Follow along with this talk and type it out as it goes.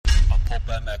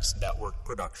Pulp MX Network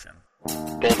production.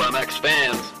 Pulp MX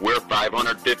fans, we're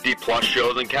 550 plus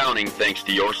shows and counting thanks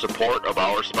to your support of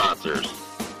our sponsors.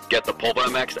 Get the Pulp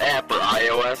MX app for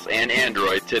iOS and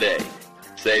Android today.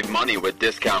 Save money with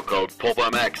discount code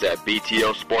PulpMX at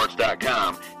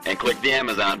BTOsports.com and click the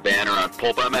Amazon banner on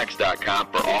PulpMX.com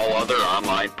for all other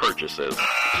online purchases.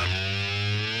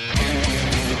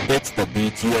 It's the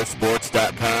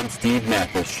BTOsports.com Steve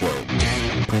Matthes Show,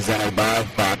 presented by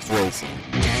Fox Racing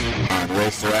on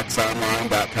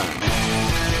RacerXOnline.com.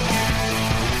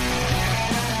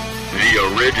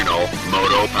 The original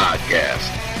Moto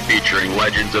Podcast, featuring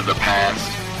legends of the past,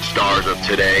 stars of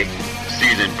today,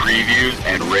 season previews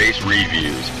and race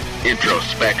reviews,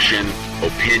 introspection,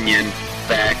 opinion,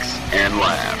 facts, and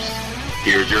laughs.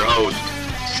 Here's your host,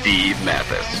 Steve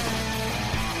Matthes.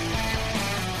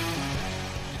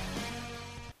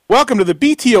 Welcome to the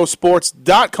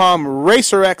BTOsports.com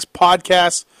RacerX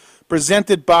podcast,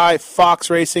 presented by Fox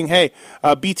Racing. Hey,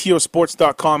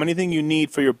 BTOsports.com, anything you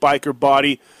need for your bike or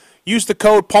body. Use the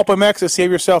code PulpMX to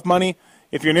save yourself money.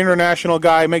 If you're an international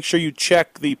guy, make sure you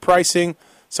check the pricing.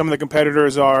 Some of the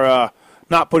competitors are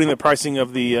not putting the pricing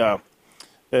of the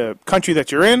country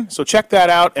that you're in, so check that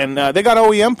out. And they got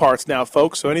OEM parts now,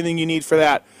 folks, so anything you need for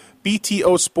that.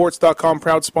 BTOsports.com,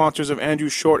 proud sponsors of Andrew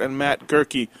Short and Matt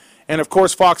Gerke. And, of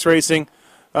course, Fox Racing.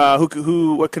 What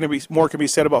can be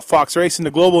said about Fox Racing,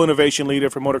 the global innovation leader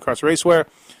for motocross racewear.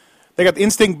 They got the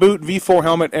Instinct Boot, V4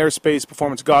 helmet, airspace,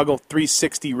 performance goggle,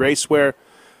 360 racewear.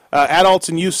 Adults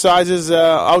and youth sizes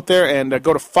out there, and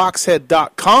go to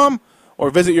foxhead.com or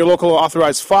visit your local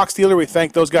authorized Fox dealer. We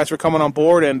thank those guys for coming on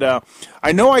board. And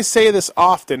I know I say this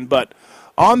often, but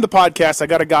on the podcast, I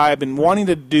got a guy I've been wanting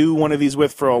to do one of these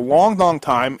with for a long, long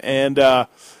time, and kind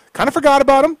of forgot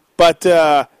about him, but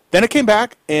then it came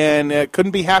back, and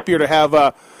couldn't be happier to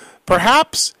have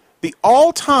perhaps the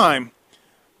all-time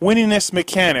winningest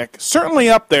mechanic, certainly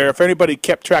up there if anybody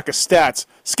kept track of stats,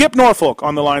 Skip Norfolk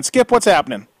on the line. Skip, what's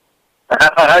happening?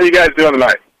 How you guys doing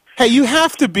tonight? Hey, you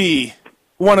have to be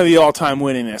one of the all-time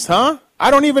winningest, huh?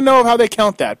 I don't even know how they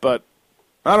count that, but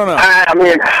I don't know. I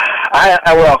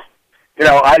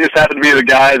just happen to be the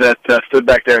guy that stood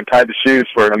back there and tied the shoes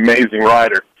for an amazing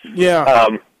rider. Yeah.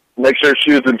 Make sure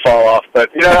shoes didn't fall off. But,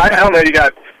 I don't know,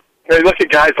 you look at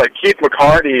guys like Keith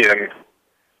McCarty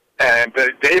and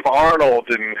Dave Arnold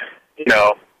and,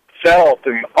 Felt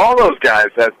and all those guys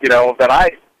that, that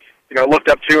I, looked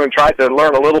up to and tried to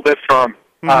learn a little bit from.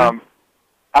 Mm-hmm.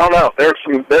 I don't know. There's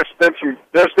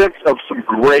been some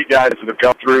great guys that have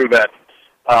come through that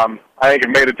I think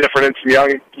have made a difference in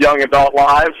young adult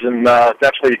lives and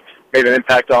definitely made an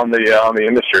impact on the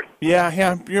industry. Yeah,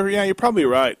 you're probably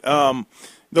right.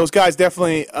 Those guys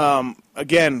definitely,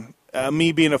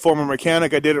 me being a former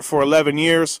mechanic, I did it for 11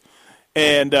 years,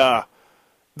 and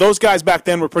those guys back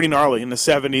then were pretty gnarly in the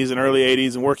 70s and early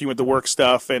 80s and working with the work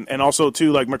stuff, and also,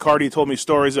 too, like McCarty told me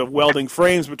stories of welding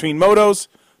frames between motos,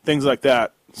 things like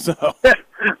that. So,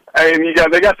 I mean,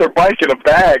 they got their bike in a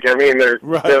bag. I mean, their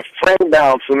frame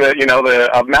mounts and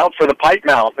the mount for the pipe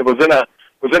mount. It was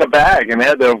in a bag, and they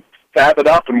had to fab it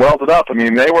up and weld it up. I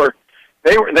mean, they were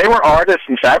artists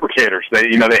and fabricators. They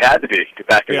had to be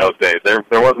back in those days. There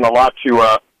wasn't a lot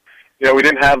to, we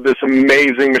didn't have this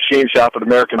amazing machine shop at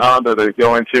American Honda to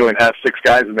go into and have 6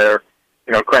 guys in there,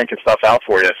 cranking stuff out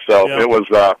for you. So it was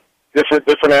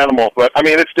different animal. But I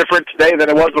mean, it's different today than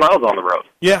it was when I was on the road.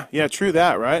 Yeah, true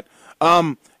that, right?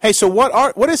 Hey, so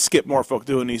what is Skip Norfolk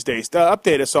doing these days?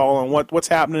 Update us all on what's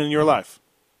happening in your life.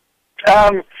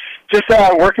 Just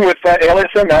working with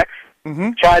Alias MX.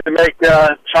 Mm-hmm. Trying to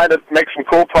make some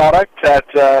cool product that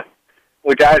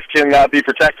the guys can be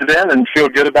protected in and feel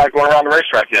good about going around the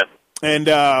racetrack in. And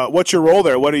what's your role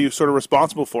there? What are you sort of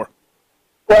responsible for?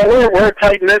 Well, we're a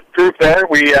tight-knit group there.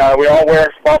 We all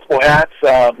wear multiple hats.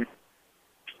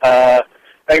 I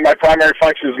think my primary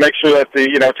function is make sure that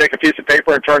take a piece of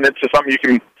paper and turn it into something you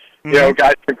can,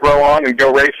 guys can grow on and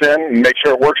go race in and make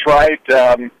sure it works right.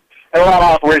 And a lot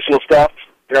of operational stuff.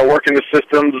 Working the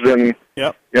systems and,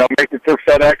 making sure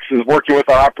FedEx is working with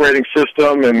our operating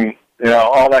system and,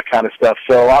 all that kind of stuff.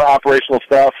 So a lot of operational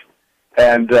stuff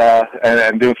and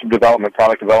doing some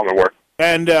product development work.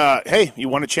 And, hey, you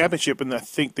won a championship in the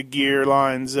Gear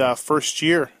Line's first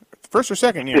or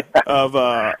second year of,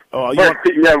 we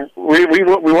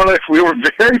were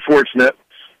very fortunate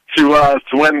to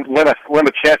win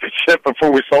a championship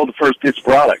before we sold the first piece of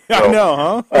product. So I know,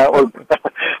 huh? that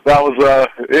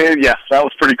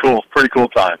was pretty cool. Pretty cool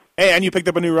time. Hey, and you picked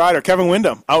up a new rider, Kevin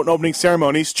Windham, out in opening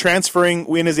ceremonies, transferring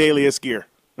in his Alias gear.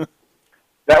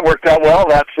 That worked out well.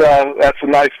 That's a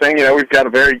nice thing. We've got a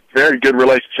very, very good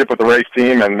relationship with the race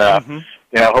team, and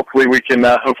hopefully we can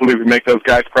make those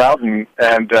guys proud and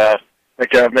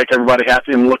make everybody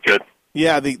happy and look good.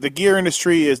 Yeah, the gear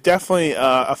industry is definitely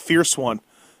a fierce one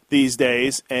these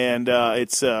days, and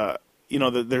it's there's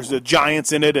the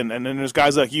giants in it, and then there's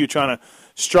guys like you trying to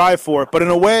strive for it. But in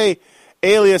a way,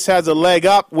 Alias has a leg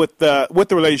up with the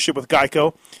relationship with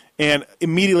Geico, and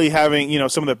immediately having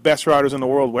some of the best riders in the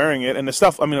world wearing it, and the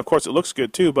stuff. I mean, of course, it looks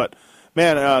good too. But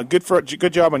man,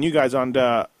 good job on you guys on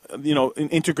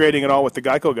integrating it all with the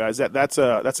Geico guys. That's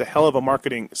a hell of a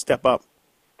marketing step up.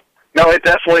 No, it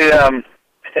definitely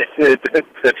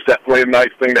it's definitely a nice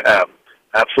thing to have.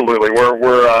 Absolutely,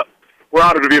 we're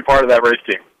honored to be a part of that race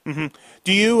team. Mm-hmm.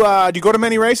 Do you go to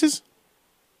many races?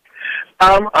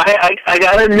 I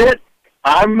gotta admit,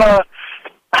 I'm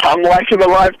liking the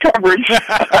live coverage.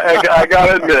 I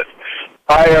gotta admit,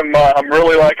 I'm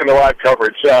really liking the live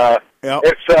coverage. Yep.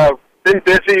 It's been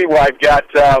busy. I've got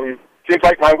seems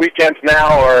like my weekends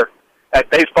now are at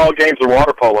baseball games or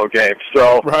water polo games.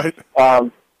 So right.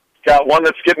 Got one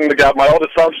got my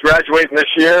oldest son's graduating this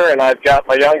year, and I've got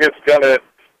my youngest going to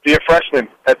be a freshman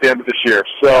at the end of this year.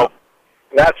 So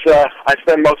that's I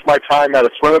spend most of my time at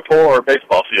a swimming pool or a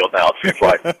baseball field now, it seems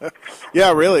like.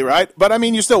 Yeah, really, right? But, I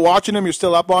mean, you're still watching them, you're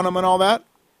still up on them and all that?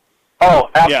 Oh,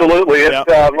 absolutely. Yeah.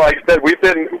 It's, like I said,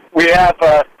 we have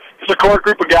just a core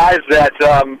group of guys that,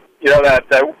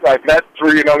 that I've met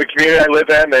through, the community I live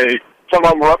in. Some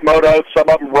of them run motos, some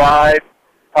of them ride.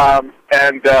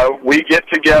 And we get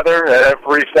together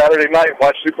every Saturday night and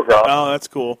watch Supercross. Oh, that's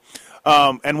cool.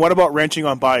 And what about wrenching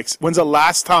on bikes? When's the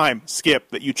last time, Skip,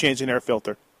 that you changed an air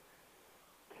filter?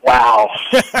 Wow.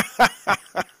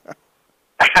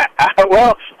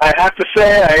 Well, I have to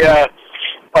say,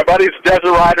 my buddy's a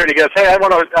desert rider, and he goes, "Hey, I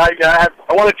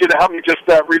wanted you to help me just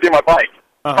redo my bike."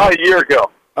 Probably a year ago.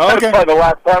 Oh, okay. That's probably the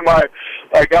last time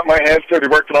I got my hands dirty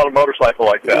working on a motorcycle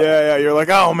like that. Yeah. You're like,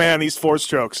 oh man, these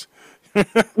 4-strokes.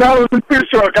 No, it was a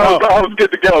 2-stroke. I was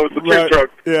good to go. It was a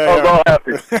 2-stroke. Yeah, I was all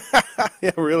happy.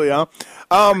 Yeah, really, huh?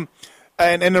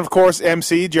 And of course,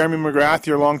 MC, Jeremy McGrath,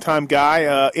 your longtime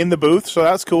guy, in the booth, so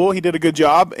that's cool. He did a good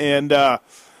job. And,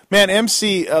 man,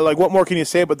 MC, what more can you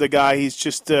say about the guy? He's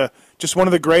just one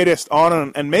of the greatest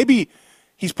on and maybe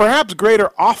he's perhaps greater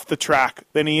off the track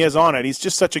than he is on it. He's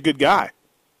just such a good guy.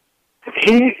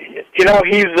 He's,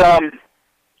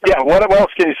 what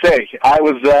else can you say? I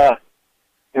was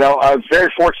very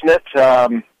fortunate.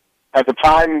 At the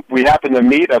time, we happened to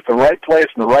meet at the right place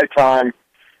and the right time,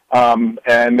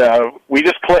 and we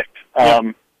just clicked.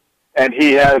 And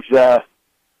he's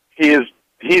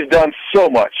done so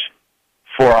much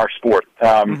for our sport.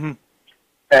 And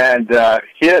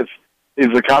he's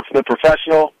a consummate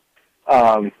professional.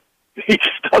 He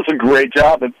just does a great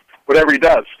job at whatever he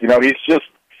does.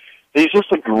 He's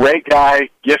just a great guy,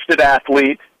 gifted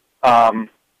athlete.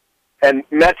 And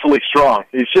mentally strong.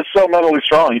 He's just so mentally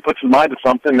strong. He puts his mind to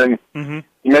something, and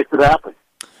he makes it happen.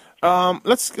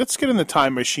 Let's get in the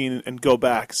time machine and go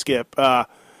back, Skip.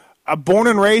 Born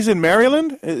and raised in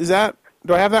Maryland?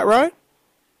 Do I have that right?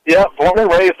 Yeah, born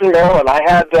and raised in Maryland. I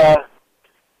had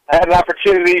an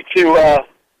opportunity to. I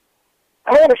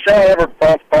don't want to say I ever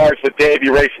bumped bars with Davey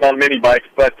racing on mini bikes,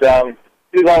 but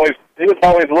he was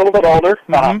always a little bit older,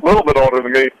 a little bit older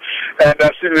than me, and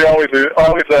she was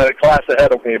always a class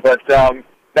ahead of me. But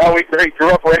now we grew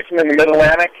up racing in the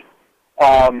Mid-Atlantic.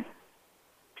 I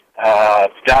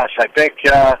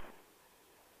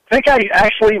think I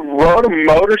actually rode a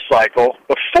motorcycle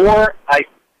before I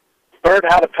learned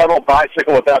how to pedal a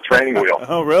bicycle without training wheel.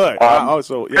 Oh, really?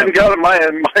 Couldn't go to my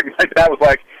dad was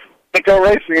like, "Can't go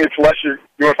racing unless you're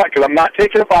because I'm not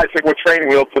taking a bicycle with training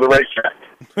wheels to the racetrack."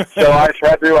 So I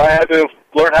had to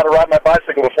learn how to ride my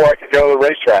bicycle before I could go to the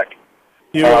racetrack.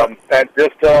 And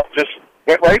just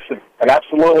went racing and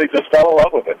absolutely just fell in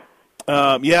love with it.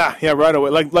 Yeah, right away.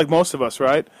 Like most of us,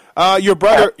 right? Your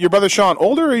brother Sean,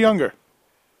 older or younger?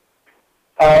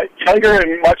 Younger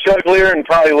and much uglier and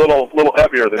probably a little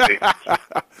heavier than me.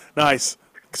 Nice.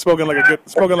 Spoken like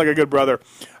a good brother.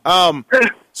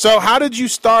 So how did you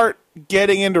start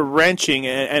getting into wrenching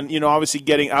and obviously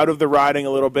getting out of the riding a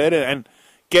little bit and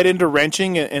get into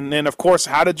wrenching, and then, of course,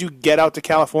 how did you get out to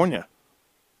California?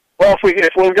 Well, if we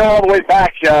go all the way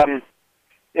back,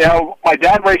 my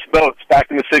dad raced boats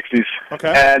back in the 60s.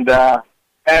 Okay.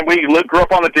 And we grew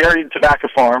up on a dairy and tobacco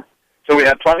farm, so we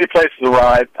had plenty of places to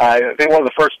ride. I think one of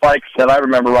the first bikes that I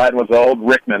remember riding was the old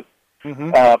Rickman.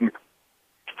 So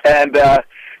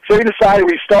we decided,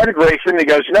 we started racing, and he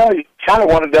goes, he kind of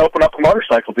wanted to open up a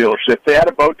motorcycle dealership. They had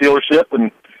a boat dealership,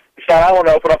 and he said, I want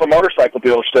to open up a motorcycle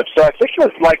dealership. So I think it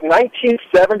was like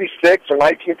 1976 or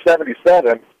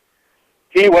 1977.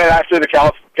 he went after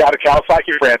got a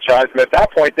Kawasaki franchise, and at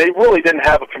that point, they really didn't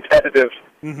have a competitive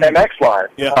MX line.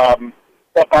 Yeah.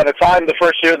 But by the time the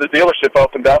first year the dealership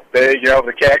opened up, the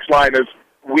KX line, as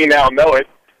we now know it,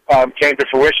 came to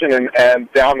fruition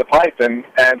and down the pipe, and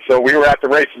so we were at the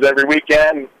races every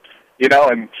weekend,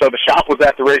 and so the shop was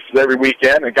at the races every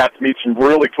weekend and got to meet some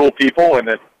really cool people, and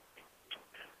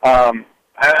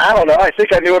I don't know, I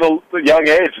think I knew at a young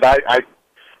age that I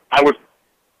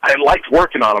liked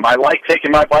working on them. I liked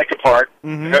taking my bike apart,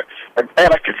 and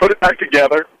I could put it back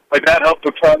together. My dad helped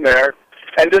a ton there,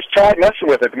 and just tried messing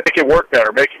with it, make it work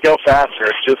better, make it go faster.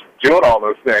 It's just doing all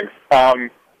those things.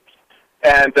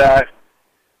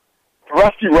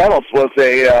 Rusty Reynolds was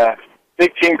a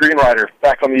big Team Green rider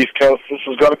back on the East Coast. This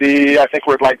was going to be, I think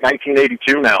we're at like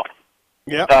 1982 now.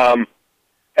 Yeah.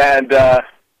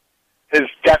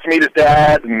 Got to meet his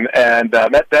dad and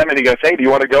met them, and he goes, "Hey, do you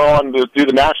want to go on to do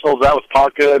the Nationals?" That was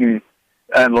Tonka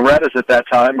and Loretta's at that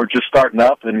time. We're just starting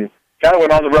up, and kind of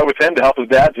went on the road with him to help his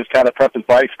dad just kind of prep his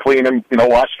bikes, clean them,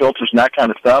 wash filters and that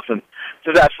kind of stuff, and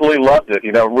just absolutely loved it.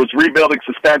 Was rebuilding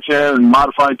suspension and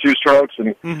modifying two-strokes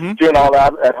and doing all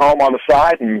that at home on the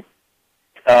side, and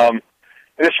I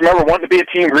just remember wanting to be a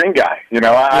Team Green guy.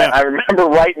 I remember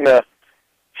writing a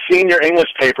senior English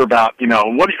paper about,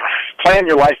 what do you plan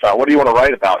your life out? What do you want to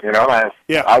write about?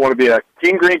 I want to be a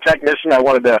Team Green technician. I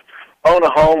wanted to own a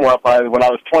home when I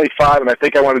was 25, and I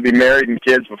think I wanted to be married and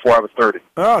kids before I was 30.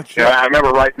 Oh, sure. I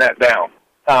remember writing that down.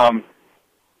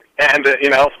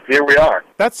 Here we are.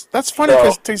 That's funny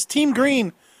because Team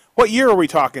Green, what year are we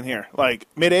talking here? Like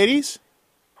mid-'80s?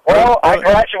 Well, I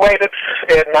graduated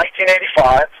in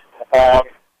 1985. I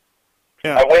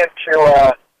went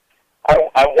to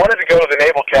I wanted to go to the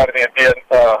Naval Academy and be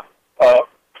a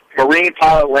Marine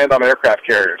pilot, land on aircraft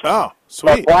carriers. Oh,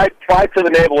 sweet. So I applied to the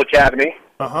Naval Academy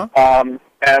and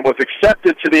was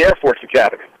accepted to the Air Force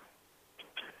Academy.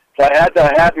 So I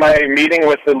had my meeting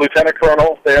with the Lieutenant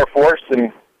Colonel of the Air Force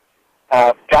and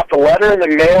got the letter in the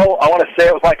mail. I want to say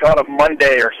it was like on a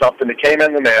Monday or something. It came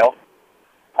in the mail.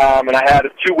 And I had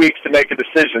 2 weeks to make a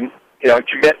decision,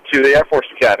 commit to the Air Force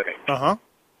Academy.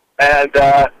 And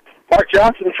Mark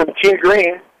Johnson from Team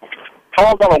Green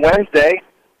called on a Wednesday,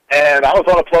 and I was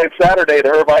on a plane Saturday to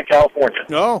Irvine, California.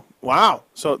 Oh, wow.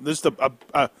 So this is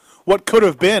what could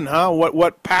have been, huh?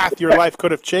 What path your life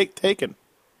could have taken.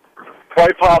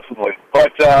 Quite possibly.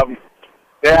 But,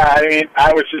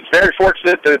 I was just very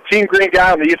fortunate. The Team Green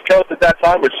guy on the East Coast at that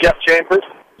time was Jeff Chambers.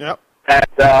 Yep. And,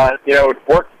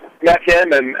 met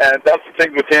him and done some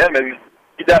things with him, and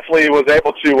he definitely was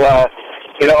able to,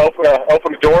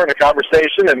 open a door in a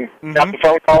conversation, and got the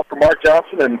phone call from Mark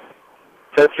Johnson and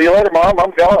said, "See you later, Mom.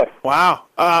 I'm going." Wow.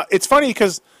 It's funny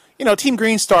because, Team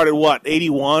Green started,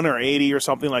 81 or 80 or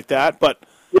something like that, but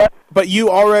you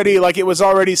already, it was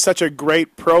already such a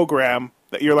great program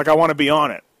that you're like, I want to be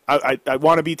on it. I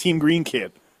want to be Team Green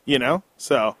kid,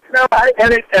 so. No,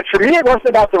 and for me, it wasn't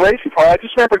about the racing part. I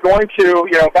just remember going to,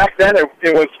 back then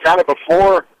it was kind of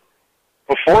before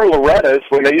Loretta's,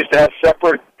 when they used to have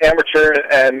separate amateur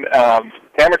and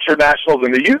amateur nationals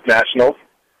and the youth nationals.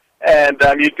 And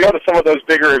you'd go to some of those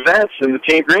bigger events, and the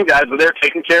Team Green guys were there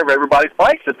taking care of everybody's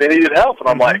bikes if they needed help. And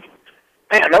I'm like,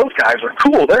 man, those guys are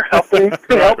cool. They're helping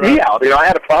me out. I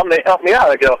had a problem, they helped me out.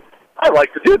 I go, I'd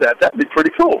like to do that. That'd be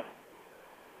pretty cool.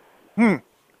 Here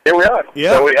we are.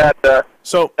 Yeah. So we had.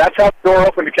 So that's how the door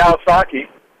opened to Kawasaki.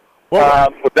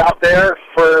 Was out there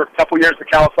for a couple years at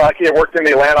Kawasaki. I worked in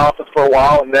the Atlanta office for a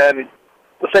while, and then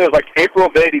let's say it was like April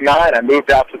of '89. I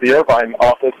moved out to the Irvine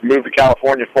office and moved to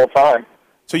California full time.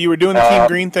 So you were doing the Team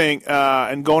Green thing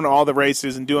and going to all the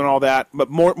races and doing all that, but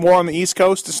more on the East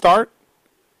Coast to start.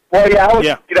 Well,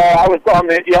 I was on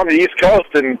the East Coast,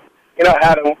 and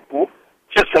had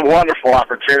just a wonderful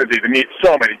opportunity to meet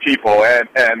so many people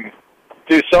and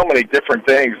do so many different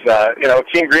things.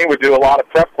 Team Green would do a lot of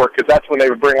prep work because that's when they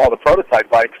would bring all the prototype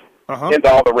bikes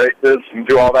into all the races and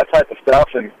do all that type of stuff.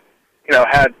 And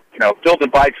had building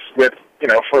bikes with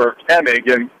for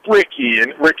Emig and Ricky.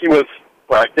 And Ricky was,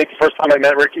 I think the first time I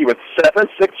met Ricky was 6 or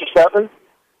 7,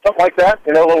 something like that.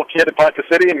 A little kid at Ponca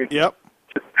City, and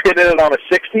hitting it on a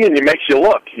 60, and it makes you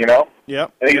look.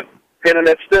 Yep. And he's hitting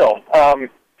it still. I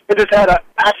just had an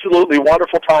absolutely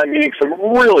wonderful time meeting some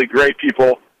really great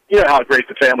people. You know how great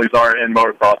the families are in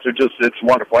motocross. It's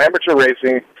wonderful. Amateur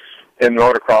racing in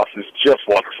motocross is just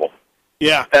wonderful.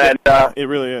 Yeah, and it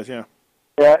really is. Yeah.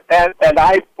 Yeah, and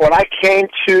when I came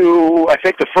to, I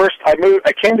think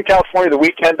I came to California the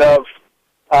weekend of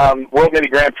World Mini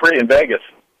Grand Prix in Vegas,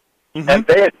 and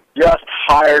they had just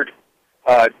hired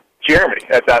Jeremy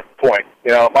at that point.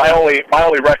 My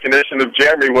only recognition of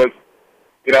Jeremy was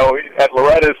you know, at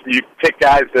Loretta's, you pick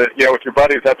guys that, you know, with your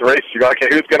buddies at the race, you go, okay,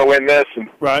 who's going to win this? And,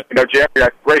 right. you know, Jeremy,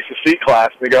 I race the C class,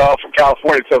 and they go, oh, from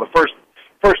California. So the first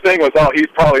thing was, oh, he's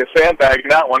probably a sandbag in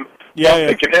that one. Yeah, I'm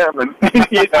thinking him, and,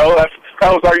 you know,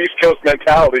 that was our East Coast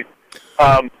mentality.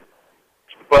 No,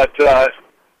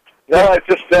 I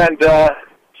just, and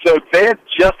so they had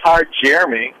just hired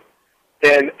Jeremy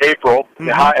in April,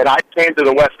 and I came to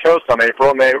the West Coast on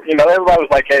April, and they, you know, everybody was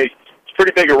like, hey, it's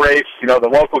pretty big a race. You know, the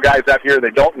local guys out here,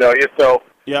 they don't know you, so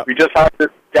we just hired this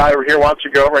guy over here. Why don't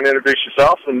you go over and introduce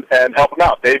yourself and help them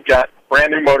out? They've got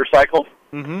brand new motorcycles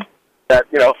that,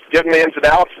 you know, give them the ins and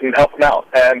outs and help them out.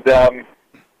 And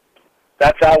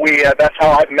that's how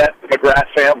I met the McGrath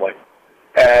family.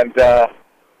 And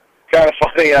kind of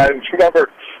funny, I remember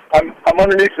I'm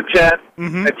underneath the tent,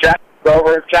 and Jack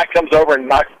comes over and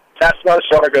taps me on the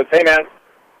shoulder, goes, hey, man,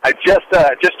 I just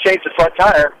changed the front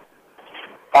tire.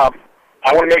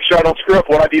 I want to make sure I don't screw up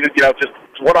what I need to, you know, just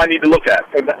what I need to look at.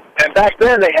 And back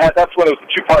then that's when it was the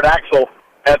 2-part axle,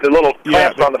 had the little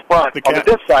clamps on the front. On the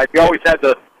disc side, you always had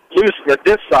to loosen the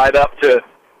disc side up to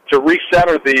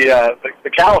recenter the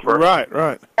caliper. Right.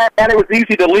 And it was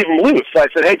easy to leave them loose. So I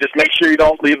said, hey, just make sure you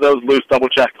don't leave those loose. Double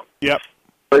check them. Yep.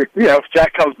 But, you know, if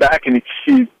Jack comes back and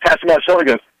he pats me on the shoulder and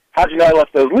goes, how'd you know I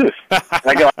left those loose? And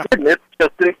I go, I didn't. It's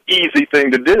just an easy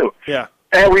thing to do. Yeah.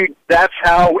 And we just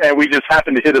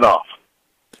happened to hit it off.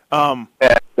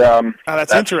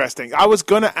 That's interesting. I was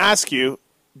going to ask you,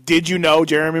 did you know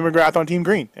Jeremy McGrath on Team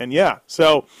Green? And yeah,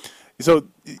 so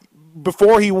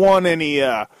before he won any,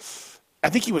 I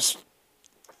think he was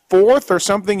 4th or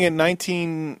something in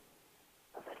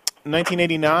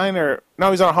 1989, or no,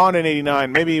 he was on a Honda in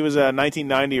 89. Maybe he was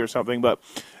 1990 or something. But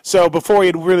so before he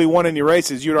had really won any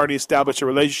races, you'd already established a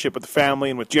relationship with the family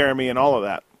and with Jeremy and all of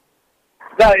that.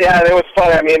 No, yeah, it was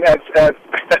funny. I mean, as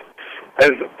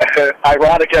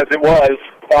ironic as it was,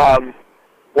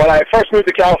 when I first moved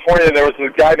to California, there was a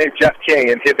guy named Jeff King,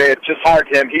 and they had just hired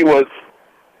him. He was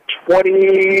 20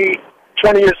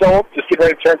 years old, just getting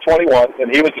ready to turn 21,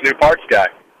 and he was the new parts guy.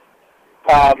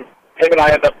 Him and I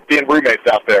ended up being roommates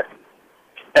out there.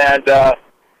 And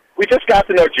we just got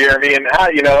to know Jeremy, and how,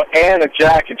 you know, Ann and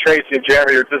Jack and Tracy and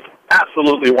Jeremy are just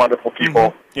absolutely wonderful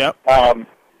people. Yep.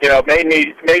 You know, made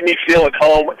me feel at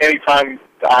home anytime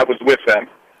I was with them.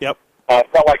 Yep.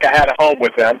 Felt like I had a home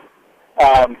with them.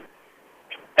 You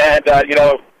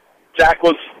know,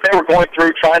 they were going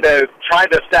through trying to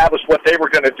establish what they were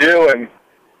going to do, and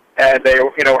they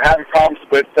were, you know, having problems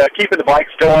with keeping the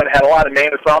bikes going, had a lot of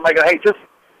maintenance on them. I go, hey, just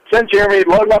send Jeremy,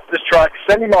 load him up this truck,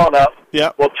 send him on up.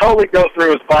 Yep. We'll totally go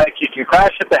through his bike. He can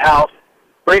crash at the house.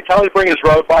 Tell him to bring his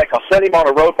road bike. I'll send him on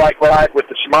a road bike ride with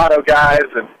the Shimano guys,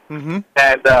 and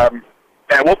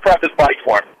we'll prep his bike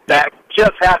for him. That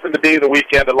just happened to be the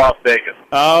weekend at Las Vegas.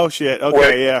 Oh shit!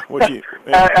 Okay, yeah. I mean,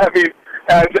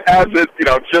 as it, you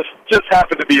know, just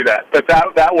happened to be that. But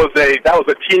that was a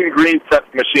Team Green prep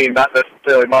machine, not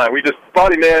necessarily mine. We just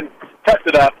brought him in, prepped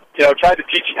it up, you know, tried to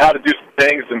teach him how to do some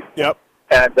things, and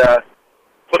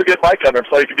put a good bike on him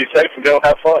so he could be safe and go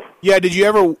have fun. Yeah, did you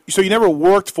ever? So you never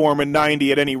worked for him in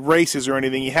 '90 at any races or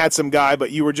anything? You had some guy,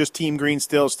 but you were just Team Green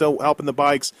still helping the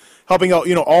bikes, helping out,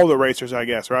 you know, all the racers, I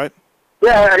guess, right?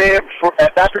 Yeah, I mean,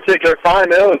 at that particular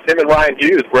time, it was him and Ryan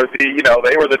Hughes, where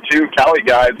they were the two Cali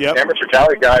guys, amateur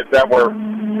Cali guys that were,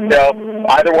 you know,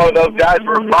 either one of those guys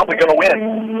were probably going to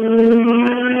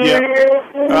win.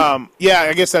 Yeah. Yeah,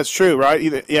 I guess that's true, right?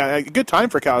 A good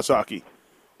time for Kawasaki.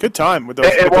 Good time with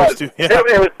those, those two. Yeah.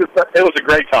 It was a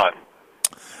great time.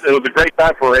 It was a great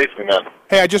time for racing then.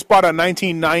 Hey, I just bought a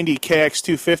 1990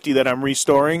 KX250 that I'm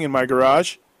restoring in my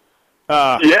garage.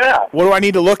 What do I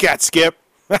need to look at, Skip?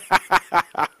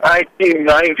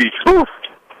 1990. You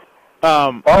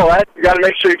got to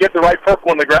make sure you get the right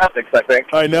purple in the graphics, I think.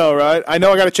 I know, right? I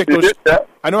know I got to check those.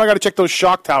 I know I got to check those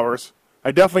shock towers.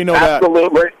 I definitely know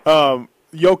Absolutely. that.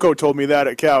 Yoko told me that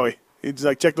at Cowie. He's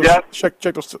like, check those shock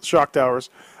towers.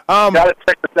 Got to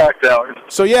check the shock towers.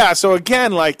 So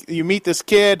again, like, you meet this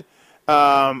kid,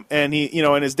 and he, you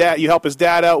know, and his dad. You help his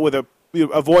dad out with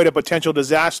avoid a potential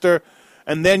disaster.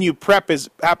 And then you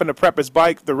happen to prep his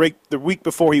bike the week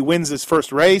before he wins his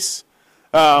first race.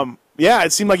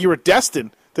 It seemed like you were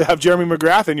destined to have Jeremy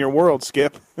McGrath in your world,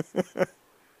 Skip.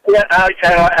 Yeah, I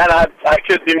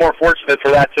could be more fortunate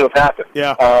for that to have happened.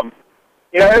 Yeah.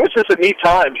 You know, it was just a neat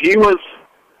time. He was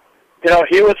a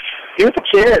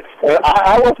kid.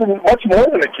 I wasn't much more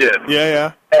than a kid.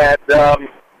 Yeah. And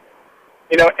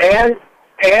you know, and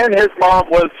his mom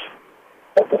was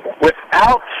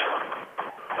without.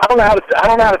 I don't know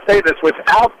how to say this,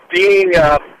 without being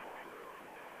a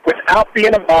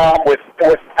mom,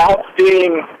 without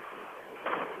being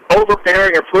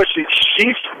overbearing or pushy.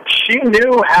 she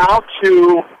knew how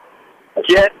to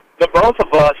get the both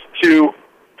of us to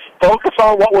focus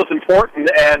on what was important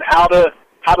and how to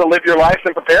live your life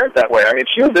and prepare it that way. I mean,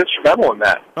 she was instrumental in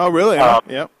that. Oh, really?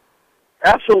 Yeah.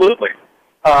 Absolutely.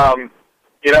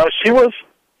 She was.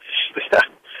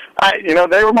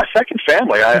 They were my second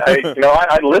family.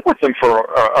 I lived with them for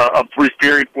a brief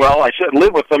period. Well, I should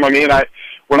live with them. I mean,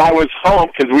 when I was home,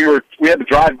 because we had to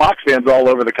drive box vans all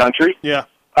over the country. Yeah.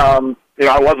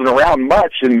 I wasn't around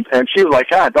much, and she was like,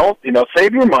 don't,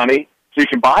 save your money so you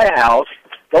can buy a house.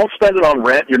 Don't spend it on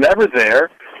rent. You're never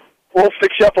there. We'll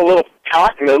fix you up a little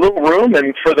cot in a little room,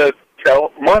 and for the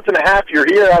month and a half you're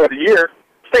here out of the year,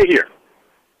 stay here.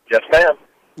 Yes, ma'am.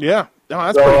 Yeah. No,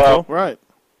 that's pretty cool. Right.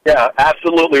 Yeah,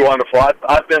 absolutely wonderful.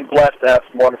 I've been blessed to have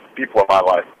some wonderful people in my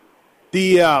life.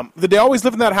 Did they always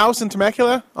live in that house in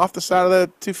Temecula off the side of the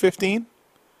 215?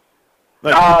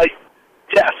 Yes.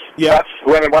 Yeah. That's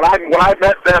when I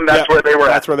met them, that's where they were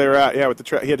at. That's where they were at. Yeah, with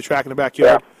he had the track in the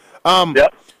backyard. Yeah.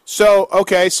 Yep. So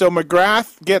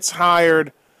McGrath gets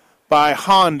hired by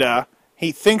Honda.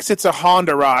 He thinks it's a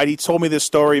Honda ride. He told me this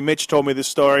story. Mitch told me this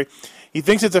story. He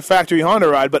thinks it's a factory Honda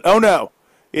ride, but oh no,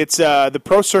 it's the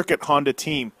Pro Circuit Honda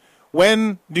team.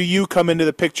 When do you come into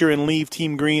the picture and leave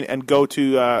Team Green and go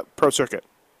to Pro Circuit?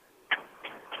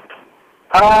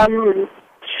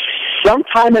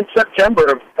 Sometime in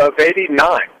September of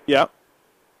 '89. Yeah.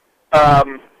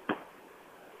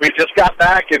 We just got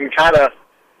back and kind of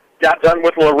got done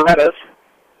with Loretta's.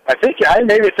 I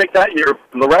maybe think that year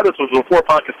Loretta's was before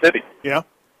Ponca City. Yeah.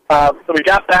 So we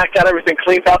got back, got everything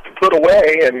cleaned up and put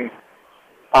away, and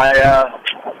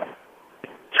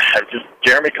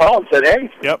Jeremy called and said, "Hey,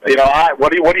 yep.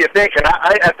 What do you think?" And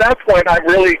I at that point, I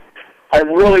really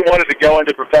wanted to go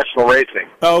into professional racing.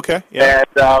 Oh, okay. Yeah.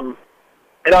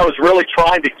 And I was really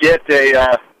trying to get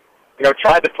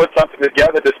trying to put something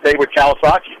together to stay with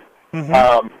Kawasaki.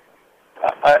 Mm-hmm.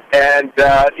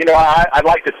 I'd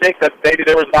like to think that maybe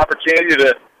there was an opportunity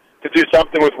to do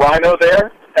something with Rhino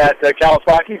there at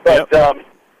Kawasaki, but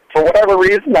for whatever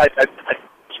reason, I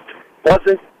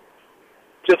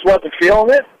wasn't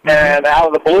feeling it. Mm-hmm. And out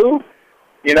of the blue,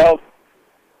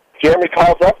 Jeremy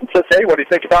calls up and says, "Hey, what do you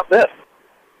think about this?"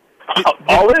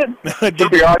 All in.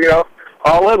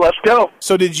 All in. Let's go.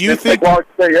 So did you think?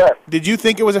 Did you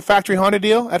think it was a factory Honda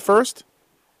deal at first?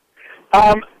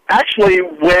 Actually,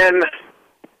 when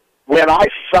I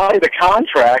signed the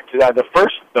contract, the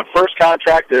first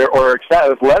contract or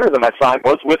letter that I signed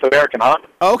was with American Honda.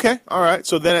 Oh, okay, all right.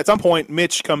 So then at some point,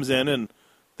 Mitch comes in and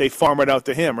they farm it out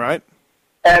to him, right?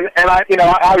 And I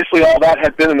obviously all that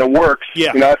had been in the works.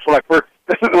 Yeah. That's when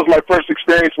this was my first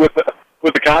experience with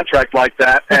the contract like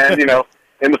that. And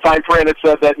in the fine print it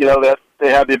said that that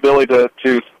they had the ability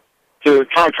to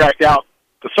contract out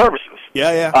the services.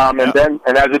 Yeah.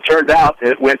 And as it turned out,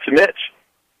 it went to Mitch.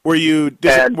 Were you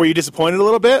disappointed a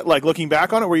little bit? Like looking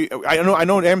back on it, I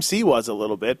know MC was a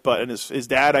little bit, but and his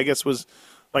dad, I guess, was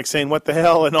like saying what the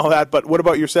hell and all that. But what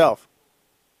about yourself?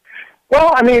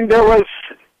 Well, I mean, there was,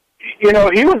 he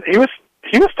was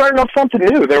starting up something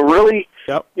new. There really,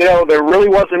 there really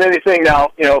wasn't anything.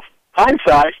 Now,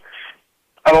 hindsight,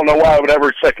 I don't know why I would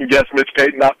ever second guess Mitch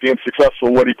Payton not being successful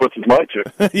in what he puts his mind to.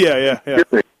 Yeah.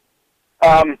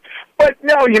 But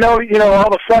no, all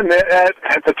of a sudden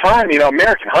at the time,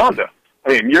 American Honda. I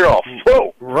mean, you're all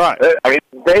whoa, right? I mean,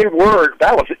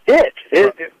 that was it.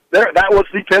 That was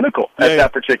the pinnacle at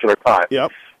that particular time.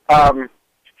 Yep.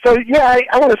 So yeah,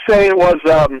 I want to say it was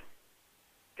a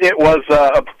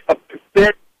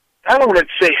bit. I don't want to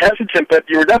say hesitant, but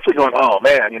you were definitely going, oh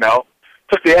man,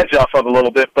 took the edge off of it a little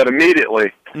bit. But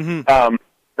immediately,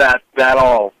 that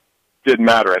all didn't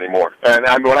matter anymore. And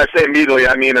when I say immediately,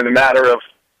 I mean in a matter of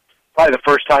probably the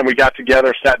first time we got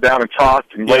together, sat down and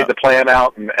talked and laid the plan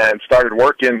out and started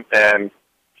working. And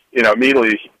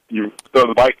immediately you throw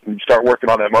the bike and you start working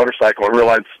on that motorcycle and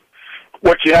realize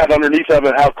what you had underneath of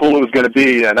it, how cool it was going to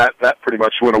be, and that pretty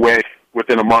much went away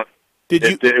within a month.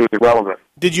 It was irrelevant.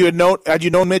 Had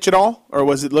you known Mitch at all, or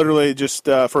was it literally just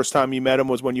first time you met him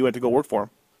was when you went to go work for him?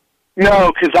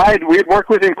 No, because we had worked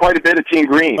with him quite a bit at Team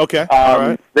Green. Okay, all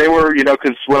right. They were,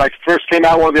 because when I first came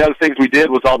out, one of the other things we did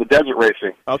was all the desert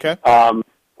racing. Okay. One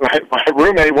of my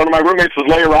roommates was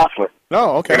Larry Rossler.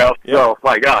 Oh, okay. So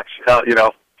my gosh,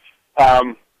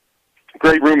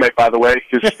 great roommate, by the way,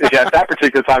 because at that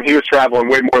particular time he was traveling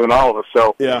way more than all of us.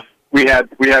 So we had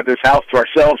this house to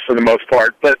ourselves for the most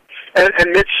part. But and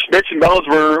Mitch and Bellows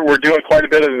were doing quite a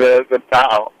bit of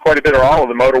all of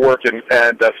the motor work and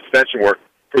suspension work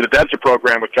for the desert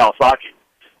program with Kawasaki.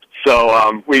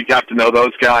 So we got to know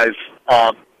those guys.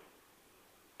 Got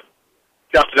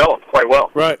to know them quite well.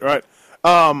 Right.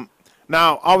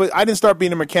 Now, I didn't start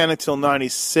being a mechanic till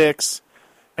 '96,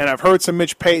 and I've heard some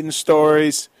Mitch Payton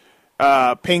stories.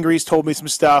 Pingrease told me some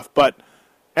stuff, but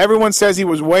everyone says he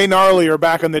was way gnarlier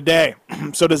back in the day.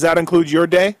 So does that include your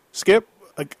day, Skip?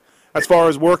 Like, as far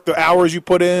as work, the hours you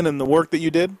put in and the work that you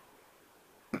did?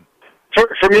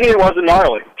 For me, it wasn't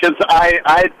gnarly because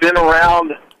I'd been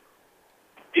around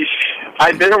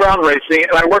racing,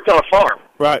 and I worked on a farm.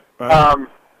 Right.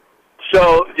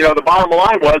 So, the bottom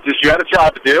line was you had a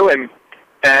job to do, and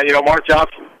Mark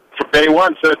Johnson, from day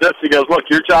one, said this. He goes, look,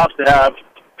 your job's to have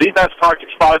the best parking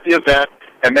spot at the event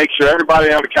and make sure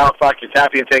everybody on the Kawasaki is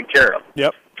happy and taken care of.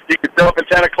 Yep. You can show up at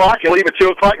 10 o'clock and leave at 2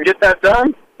 o'clock and get that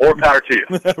done, more power to you.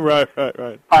 Right.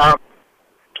 But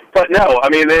no, I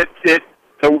mean,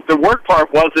 the work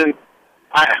part wasn't,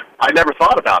 I never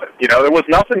thought about it. There was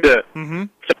nothing to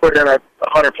put in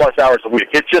 100-plus hours a week.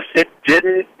 It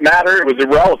didn't matter. It was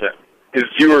irrelevant.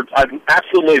 I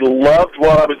absolutely loved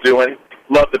what I was doing,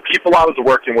 loved the people I was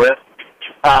working with,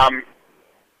 and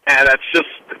it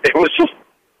was just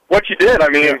what you did. I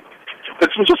mean, this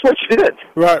was just what you did.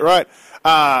 Right.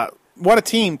 What a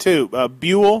team, too.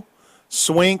 Buell,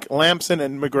 Swink, Lamson,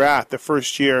 and McGrath the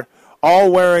first year,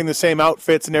 all wearing the same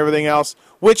outfits and everything else,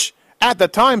 which at the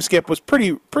time, Skip, was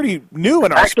pretty new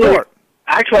in our sport.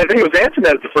 Actually, I think it was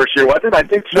Antonez the first year, wasn't it? I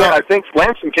think so. No. I think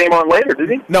Lamson came on later, did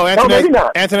he? No, maybe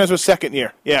not. Antonez was second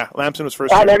year. Yeah, Lamson was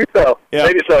first year. Maybe so. Yeah.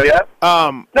 Maybe so, yeah.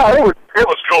 No, it was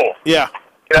cool. Yeah.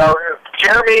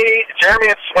 Jeremy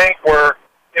and Swink were,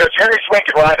 Jeremy, Swink,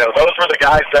 and Rhino. Those were the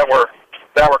guys that were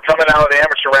coming out of the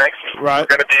amateur ranks. Right. Were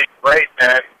going to be great,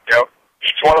 and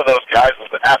each one of those guys was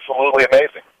absolutely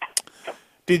amazing.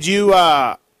 Did you?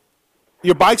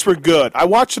 Your bikes were good. I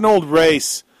watched an old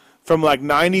race from like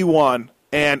 '91,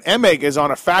 and Emig is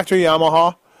on a factory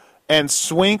Yamaha, and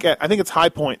Swink, I think it's High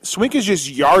Point. Swink is just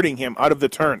yarding him out of the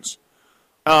turns.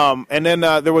 And then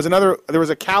there was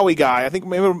a Cowie guy. I think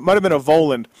maybe it might have been a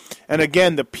Voland, and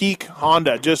again the Peak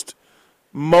Honda just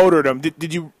motored him.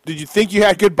 Did you think you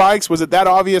had good bikes? Was it that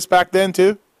obvious back then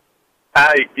too?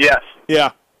 Yes.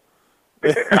 Yeah.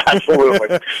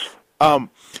 Absolutely. And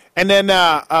then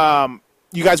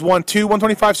you guys won 2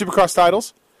 125 Supercross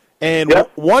titles and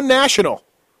one national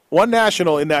in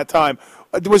that time.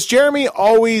 Was Jeremy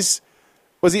always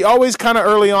kind of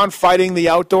early on fighting the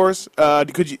outdoors?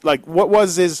 Could you what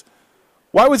was his?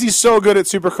 Why was he so good at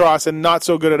Supercross and not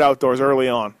so good at outdoors early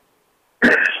on?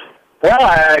 Well,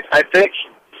 I think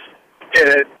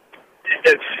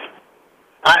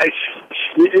I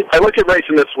look at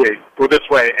racing this way,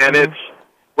 and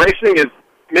racing is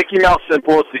Mickey Mouse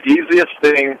simple. It's the easiest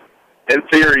thing in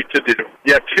theory to do.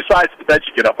 You have two sides to the bed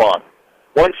you get up on.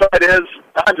 One side is,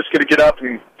 I'm just going to get up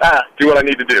and do what I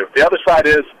need to do. The other side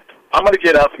is, I'm going to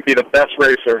get up and be the best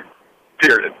racer,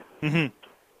 period. Mm-hmm.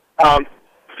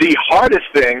 The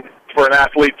hardest thing for an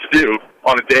athlete to do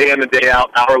on a day in and day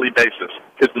out, hourly basis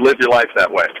is to live your life that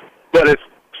way. But it's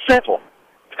simple.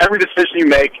 Every decision you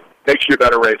make makes you a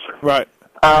better racer. Right.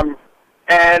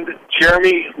 And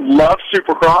Jeremy loved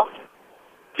Supercross.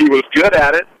 He was good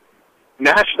at it.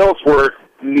 Nationals were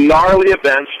gnarly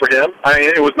events for him. I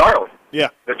mean, it was gnarly. Yeah.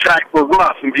 The tracks were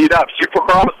rough and beat up.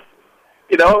 Supercross,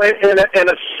 in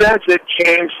a sense, it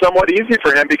came somewhat easy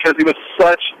for him because he was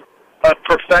such a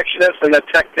perfectionist and a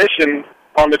technician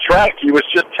on the track. He was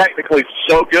just technically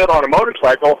so good on a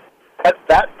motorcycle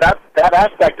that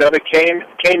aspect of it came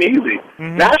easy.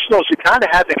 Mm-hmm. Nationals, you kind of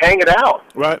had to hang it out.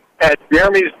 Right. And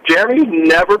Jeremy's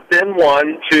never been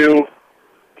one to,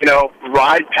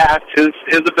 ride past his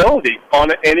ability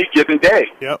on any given day.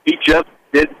 Yep. He just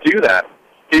didn't do that.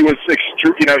 He was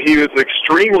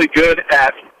extremely good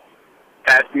at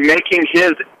making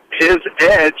his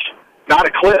edge not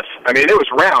a cliff. I mean, it was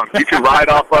round. You could ride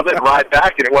off of it and ride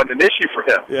back, and it wasn't an issue for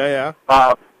him. Yeah.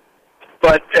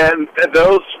 But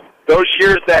those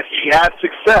years that he had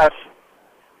success,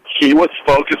 he was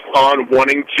focused on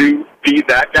wanting to be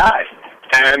that guy,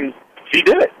 and he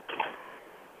did it.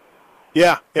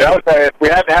 Yeah. If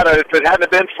it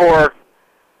hadn't been for,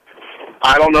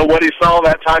 I don't know what he saw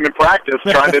that time in practice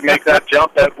trying to make that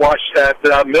jump at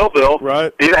Millville.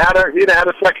 Right. He'd have had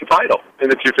a second title in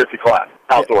the 250 class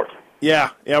outdoors. Yeah.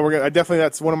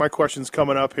 That's one of my questions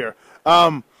coming up here.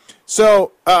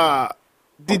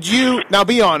 Did you, now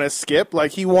be honest, Skip,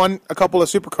 he won a couple of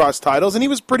Supercross titles, and he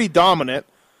was pretty dominant.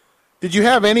 Did you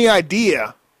have any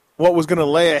idea what was going to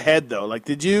lay ahead, though?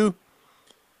 Did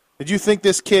you think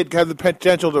this kid had the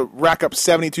potential to rack up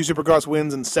 72 Supercross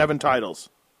wins and 7 titles?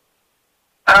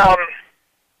 Not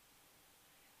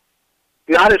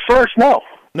at first, no.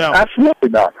 No. Absolutely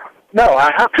not. No,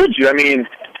 how could you? I mean,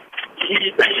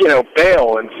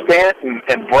 Bale and Stanton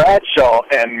and Bradshaw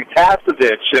and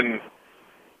Kasevich and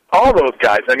all those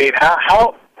guys. I mean,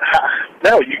 how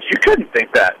no, you couldn't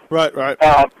think that. Right.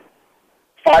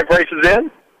 5 races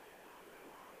in?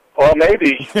 Well,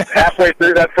 maybe halfway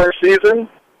through that first season?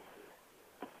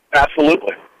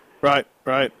 Absolutely. Right.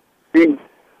 He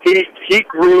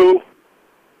grew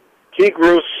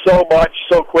so much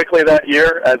so quickly that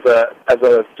year as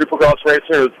a Supercross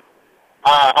racer.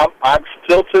 I'm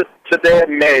still today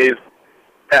amazed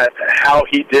at how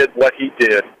he did what he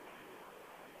did.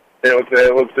 It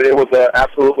was an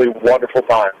absolutely wonderful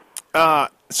time.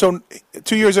 So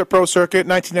 2 years at Pro Circuit,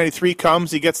 1993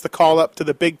 comes. He gets the call up to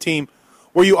the big team.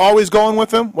 Were you always going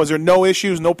with him? Was there no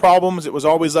issues, no problems? It was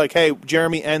always like, hey,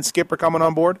 Jeremy and Skip are coming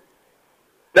on board?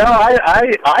 No,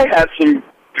 I had some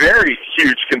very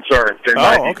huge concerns in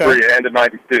 93 and in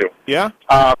 92. Yeah?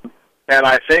 And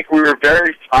I think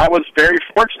I was very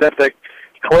fortunate that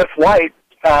Cliff White,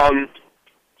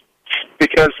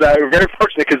 because we were very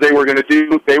fortunate because they were going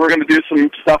to do some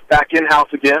stuff back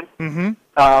in-house again. Mm-hmm.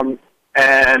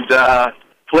 And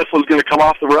Cliff was going to come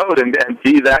off the road and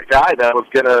be that guy that was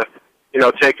going to,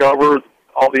 take over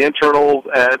all the internal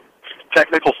and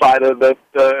technical side of the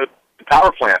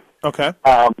power plant. Okay.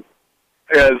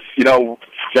 As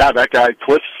that guy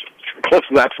Cliff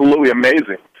is absolutely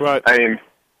amazing. Right. I mean,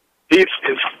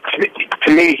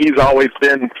 to me, he's always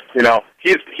been,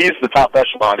 he's the top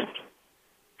echelon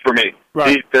for me.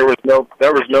 Right. There was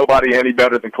nobody any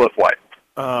better than Cliff White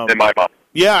in my mind.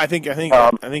 Yeah, I think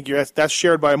that's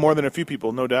shared by more than a few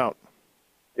people, no doubt.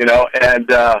 And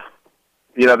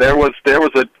there was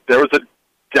a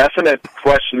definite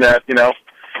question that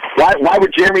why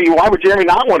would Jeremy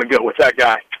not want to go with that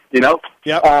guy?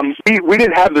 Yeah. We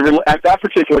didn't have at that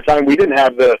particular time. We had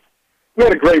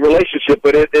a great relationship,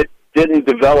 but it didn't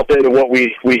develop into what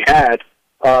we had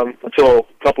until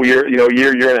a couple years,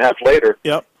 year and a half later.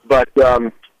 Yep. But I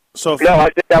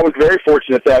think I was very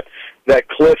fortunate that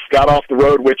Cliff got off the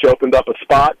road, which opened up a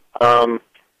spot.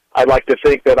 I'd like to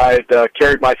think that I had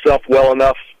carried myself well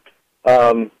enough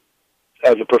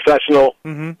as a professional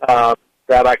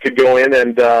that I could go in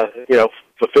and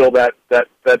fulfill that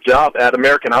job at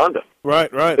American Honda. Right.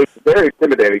 It's very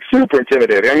intimidating, super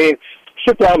intimidating. I mean,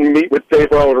 sit down and meet with Dave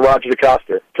Rowe and Roger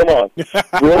DeCosta. Come on.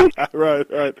 Really?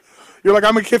 Right. You're like,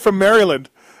 I'm a kid from Maryland.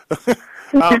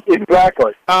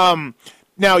 Exactly.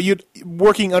 Now, you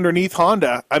working underneath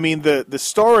Honda, I mean, the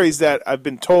stories that I've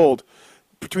been told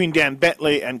between Dan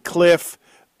Bentley and Cliff,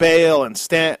 Bale and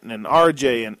Stanton and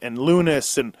RJ and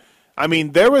Lunas, and I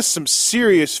mean, there was some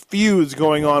serious feuds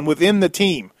going on within the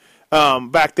team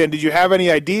back then. Did you have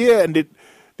any idea, and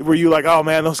were you like, oh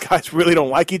man, those guys really don't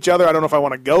like each other, I don't know if I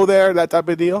want to go there, that type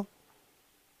of deal?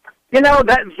 That's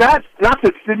not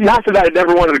that I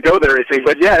never wanted to go there or anything,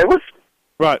 but yeah, it was.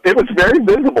 Right. It was very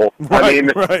visible. Right, I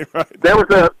mean, right. There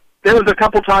was a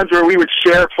couple times where we would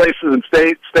share places and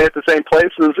stay at the same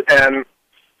places, and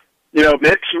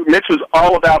Mitch was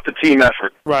all about the team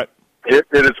effort. Right. It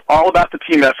is all about the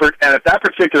team effort, and at that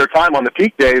particular time on the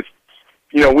peak days,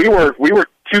 we were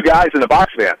 2 guys in a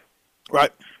box van.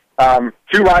 Right.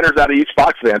 2 riders out of each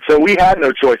box van, so we had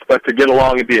no choice but to get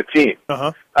along and be a team.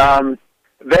 Uh-huh.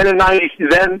 Then in '90,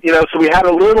 so we had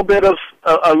a little bit of.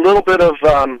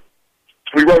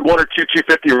 We rode 1 or 2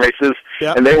 250 races,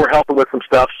 yeah. And they were helping with some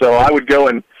stuff. So I would go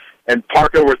and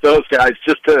park over with those guys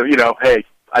just to, hey,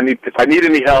 if I need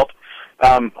any help,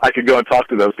 I could go and talk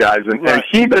to those guys. And, right.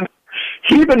 and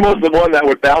Heben was the one that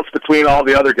would bounce between all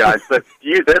the other guys. But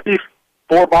there'd be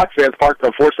 4 box vans parked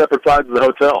on 4 separate sides of the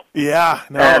hotel. Yeah,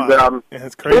 no, and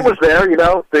it's crazy. It was there,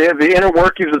 the inner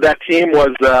workings of that team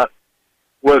was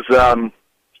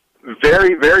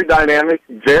very, very dynamic,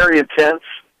 very intense.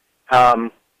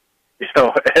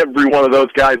 Every one of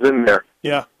those guys in there,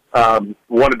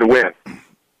 wanted to win.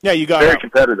 Yeah, you got very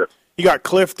competitive. You got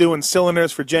Cliff doing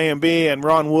cylinders for J&B, and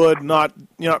Ron Wood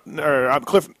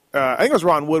Cliff. I think it was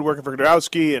Ron Wood working for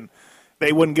Gdowski, and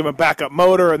they wouldn't give him a backup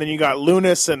motor. And then you got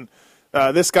Lunas and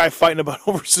this guy fighting about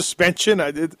over suspension.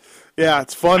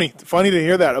 It's funny to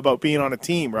hear that about being on a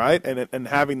team, right? And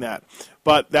having that.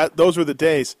 But those were the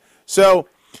days. So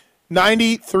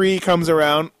 93 comes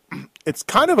around. It's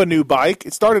kind of a new bike.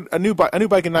 It started a new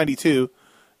bike in 92.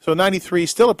 So 93,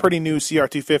 still a pretty new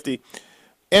CR250.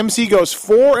 MC goes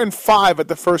 4 and 5 at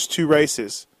the first 2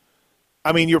 races.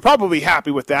 I mean, you're probably happy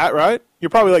with that, right?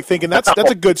 You're probably like thinking that's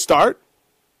a good start.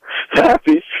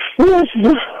 Happy? We were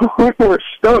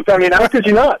stoked. I mean, how could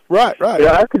you not? Right.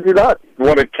 Yeah, how could you not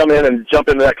want to come in and jump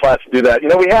into that class and do that?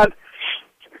 We had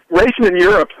racing in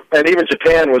Europe and even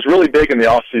Japan was really big in the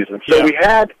off season. So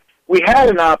we had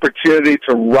an opportunity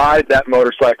to ride that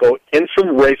motorcycle in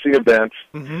some racing events,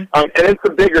 and in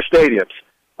some bigger stadiums.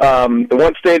 The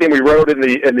one stadium we rode in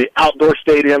the outdoor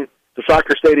stadium, the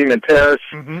soccer stadium in Paris.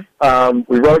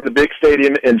 We rode the big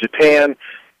stadium in Japan.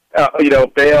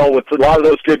 Bale, with a lot of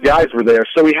those good guys were there.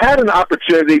 So we had an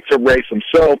opportunity to race them.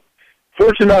 So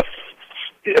fortunate enough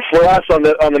for us on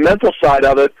the mental side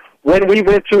of it, when we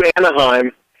went to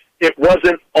Anaheim, it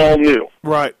wasn't all new.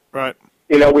 Right.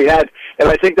 We had, and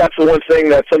I think that's the one thing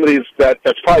that some of these,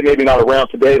 that's probably maybe not around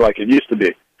today like it used to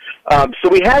be. So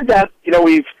we had that,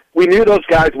 we knew those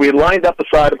guys. We lined up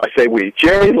beside them. I say we.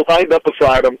 Jerry lined up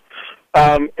beside them.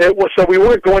 So we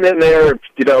weren't going in there,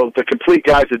 the complete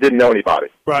guys that didn't know anybody.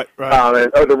 Right.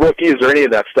 Or the rookies or any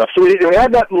of that stuff. So we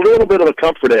had that little bit of a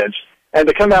comfort edge. And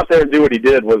to come out there and do what he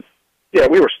did was,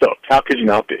 we were stoked. How could you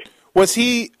not be? Was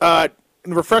he,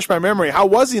 refresh my memory, how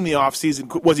was he in the off season?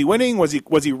 Was he winning? Was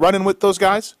he running with those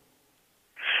guys?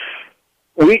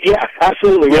 Yeah,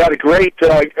 absolutely. We had a great,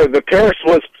 Paris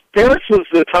was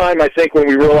the time, I think, when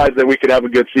we realized that we could have a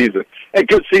good season. A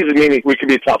good season meaning we could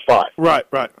be top 5. Right.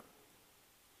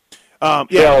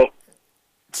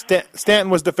 Stanton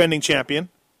was defending champion.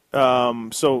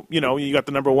 So, you got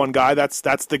the number 1 guy. That's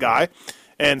the guy.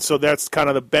 And so that's kind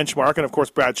of the benchmark. And, of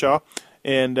course, Bradshaw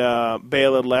and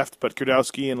Bale had left, but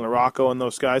Kwiatkowski and LaRocco and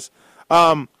those guys.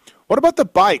 What about the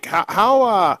bike?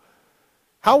 How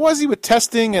was he with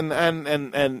testing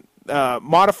and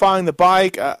modifying the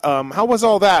bike? How was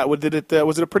all that? Was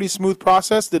it a pretty smooth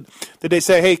process? Did they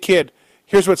say, "Hey, kid,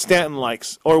 here's what Stanton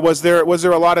likes," or was there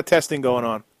a lot of testing going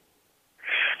on?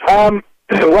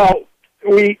 Well,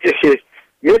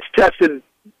 Mitch tested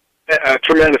a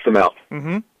tremendous amount.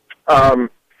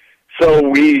 So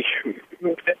we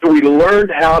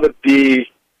learned how to be.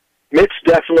 Mitch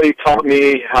definitely taught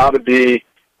me how to be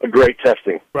a great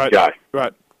testing guy.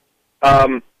 Right.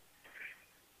 And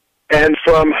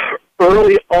from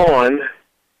early on,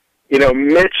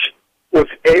 Mitch was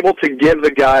able to give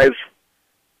the guys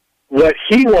what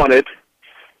he wanted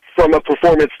from a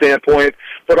performance standpoint,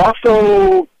 but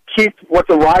also keep what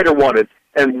the rider wanted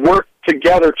and work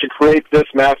together to create this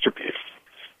masterpiece.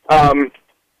 And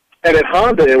at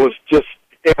Honda, it was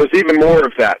even more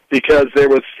of that because there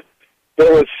was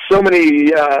so many.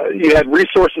 You had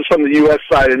resources from the U.S.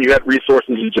 side, and you had resources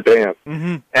in Japan,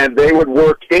 and they would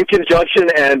work in conjunction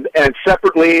and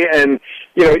separately. And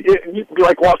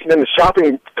like walking in the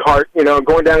shopping cart,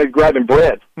 going down and grabbing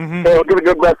bread. Hey, I'm going to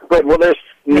go grab bread. Well, there's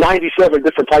 97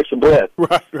 different types of bread.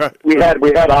 Right. We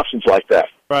had options like that.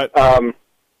 Right.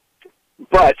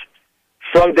 But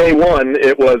from day one,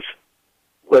 it was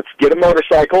let's get a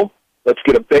motorcycle, let's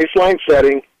get a baseline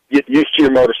setting, get used to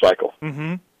your motorcycle.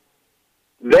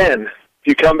 Then, if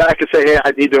you come back and say, hey,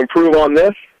 I need to improve on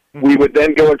this, we would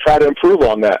then go and try to improve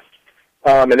on that.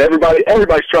 And everybody's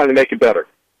trying to make it better.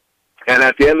 And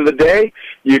at the end of the day,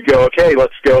 you go, okay,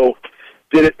 let's go.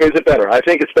 Is it better? I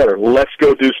think it's better. Let's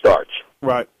go do starts.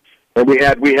 Right. And we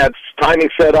had timing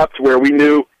set up to where we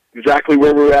knew exactly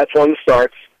where we were at on the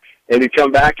starts. And you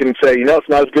come back and say, it's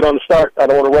not as good on the start. I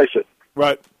don't want to race it.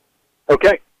 Right.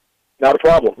 Okay. Not a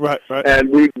problem. Right.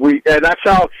 And and that's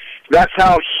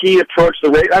how he approached the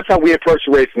race. That's how we approached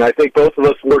the racing. I think both of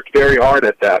us worked very hard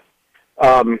at that.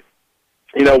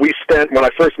 We spent, when I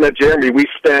first met Jeremy, we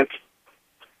spent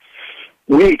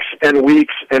weeks and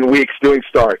weeks and weeks doing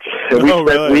starts. And we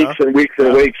spent weeks and weeks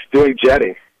and weeks doing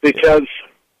jetting. Because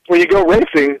when you go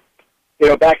racing,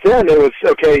 back then it was,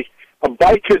 okay, a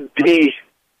bike could be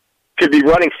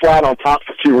running flat on top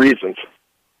for 2 reasons.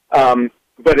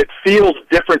 But it feels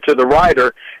different to the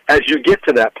rider as you get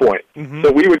to that point.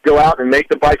 So we would go out and make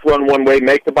the bike run one way,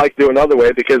 make the bike do another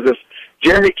way, because if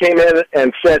Jeremy came in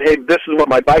and said, hey, this is what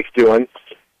my bike's doing,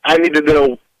 I needed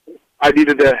to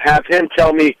have him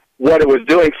tell me what it was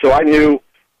doing so I knew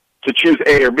to choose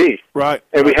A or B. Right.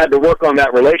 And we had to work on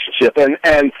that relationship. And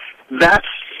that's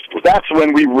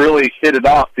when we really hit it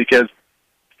off, because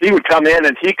he would come in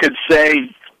and he could say,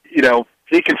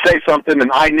 he could say something, and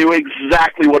I knew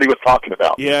exactly what he was talking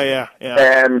about. Yeah.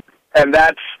 And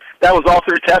that was all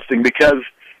through testing, because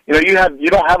you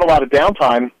don't have a lot of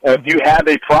downtime. If you have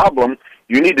a problem,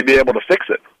 you need to be able to fix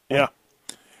it. Yeah,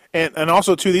 and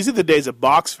also too, these are the days of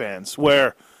box fans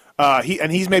where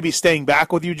he's maybe staying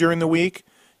back with you during the week.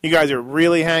 You guys are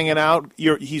really hanging out.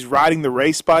 He's riding the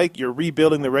race bike. You're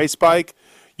rebuilding the race bike.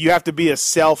 You have to be a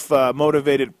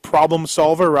self-motivated problem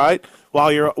solver, right?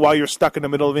 While you're stuck in the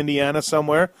middle of Indiana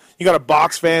somewhere, you got a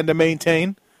box fan to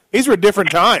maintain. These were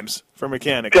different times for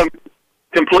mechanics.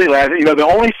 Completely. The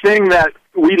only thing that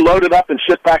we loaded up and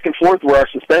shipped back and forth were our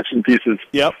suspension pieces.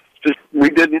 Yep. We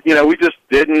just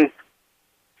didn't.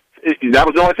 That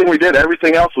was the only thing we did.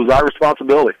 Everything else was our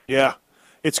responsibility. Yeah,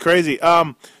 it's crazy.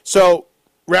 So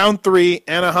round 3,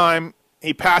 Anaheim.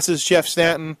 He passes Jeff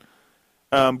Stanton.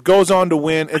 goes on to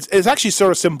win. It's actually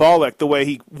sort of symbolic the way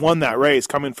he won that race,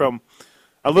 coming from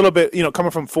a little bit,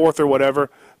 coming from fourth or whatever,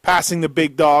 passing the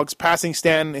big dogs, passing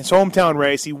Stanton, his hometown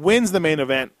race. He wins the main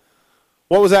event.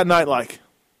 What was that night like?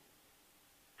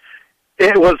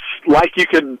 It was like you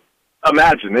could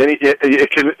imagine. You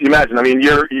can imagine. I mean,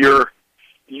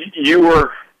 you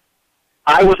were.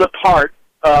 I was a part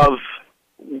of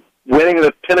winning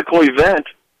the pinnacle event.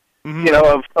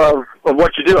 Of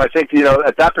what you do. I think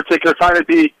at that particular time it'd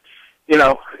be,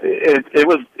 it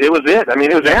was it. I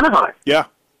mean, it was Anaheim. Yeah.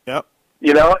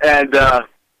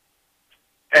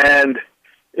 And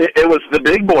it was the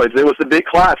big boys. It was the big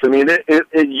class. I mean,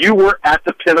 you were at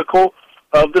the pinnacle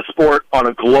of the sport on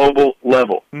a global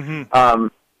level. Mm-hmm.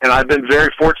 And I've been very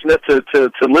fortunate to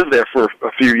live there for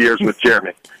a few years with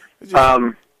Jeremy.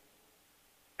 And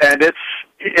it's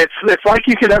like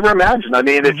you could ever imagine. I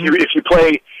mean, if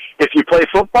you play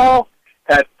football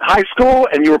at high school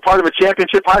and you were part of a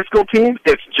championship high school team,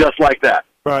 it's just like that.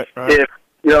 Right. If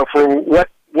for what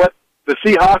the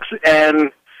Seahawks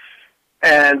and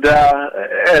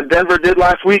Denver did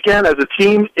last weekend as a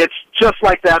team, it's just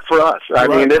like that for us. I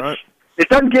mean, it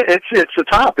doesn't get it's the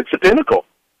top, it's the pinnacle.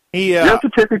 You're at the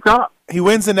tippy top. He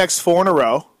wins the next 4 in a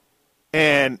row,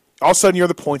 and all of a sudden you're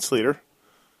the points leader.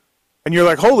 And you're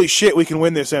like, holy shit, we can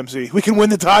win this, MC. We can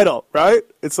win the title, right?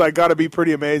 It's like got to be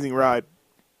pretty amazing ride.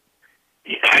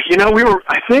 I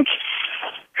think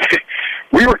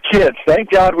we were kids.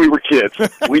 Thank God we were kids.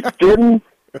 We couldn't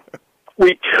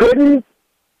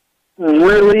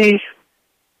really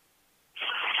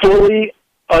fully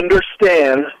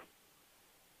understand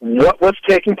what was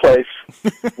taking place,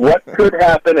 what could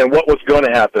happen, and what was going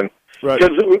to happen. Right.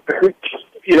 Because,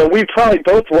 we probably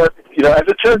both worked, as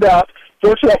it turned out,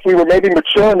 fortunate enough, we were maybe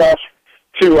mature enough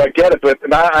to get it, but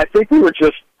I think it was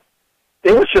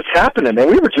just happening, and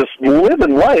we were just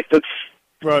living life.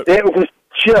 Right. It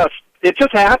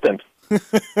just happened.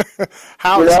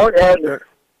 How?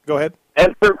 Go ahead.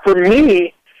 And for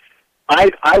me,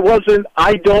 I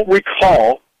don't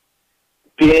recall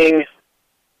being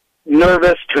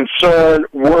nervous, concerned,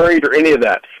 worried, or any of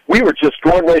that. We were just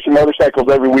going racing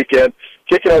motorcycles every weekend,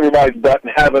 kicking everybody's butt,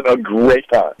 and having a great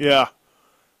time. Yeah.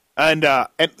 And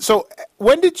so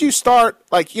when did you start,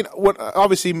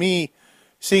 obviously me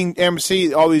seeing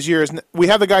MC all these years, we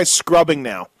have the guys scrubbing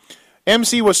now.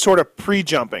 MC was sort of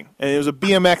pre-jumping, and it was a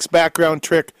BMX background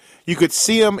trick. You could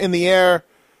see him in the air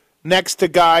next to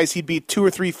guys. He'd be 2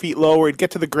 or 3 feet lower. He'd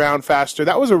get to the ground faster.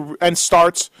 That was and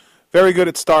starts, very good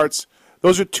at starts.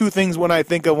 Those are two things when I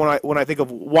think of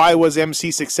why was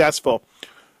MC successful.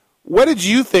 What did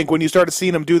you think when you started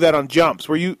seeing him do that on jumps?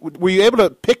 Were you able to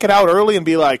pick it out early and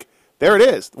be like, there it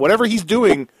is, whatever he's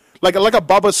doing, like a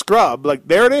Bubba scrub, like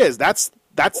there it is. That's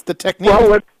the technique.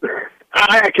 Well,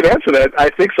 I can answer that. I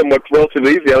think somewhat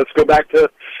relatively easy. Let's go back to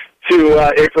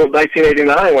April of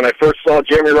 1989 when I first saw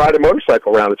Jeremy ride a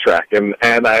motorcycle around the track, and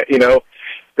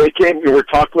they came. We were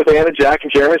talking with Ann and Jack,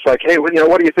 and Jeremy's like, "Hey, what do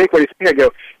you think? What do you think?" I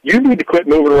go, "You need to quit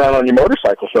moving around on your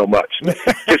motorcycle so much."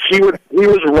 Because he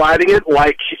was riding it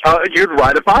like you'd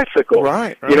ride a bicycle.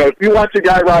 Right. If you watch a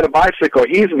guy ride a bicycle,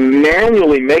 he's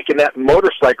manually making that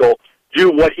motorcycle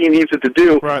do what he needs it to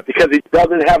do, right, because he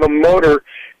doesn't have a motor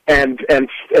and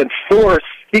force.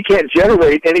 He can't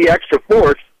generate any extra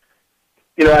force,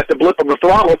 at the blip of the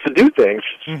throttle to do things.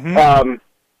 Mm-hmm.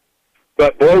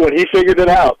 But boy, when he figured it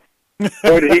out,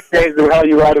 boy, did he change how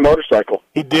you ride a motorcycle.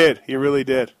 He did. He really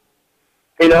did.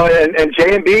 And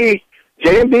J&B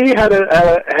had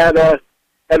an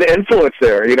influence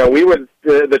there.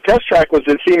 The test track was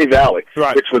in Simi Valley,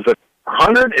 right, which was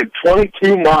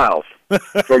 122 miles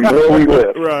from where we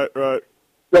lived. Right.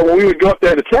 So when we would go up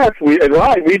there to test and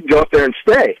ride, we'd go up there and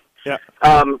stay. Yeah.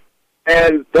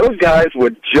 And those guys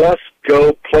would just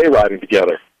go play riding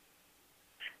together.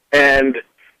 And,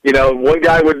 one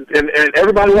guy would, and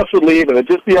everybody else would leave, and it'd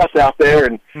just be us out there.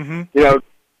 And, mm-hmm.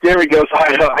 Jeremy goes,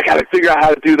 I got to figure out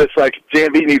how to do this like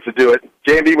J&B needs to do it.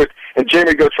 Jeremy would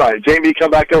go try it. J&B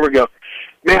come back over and go,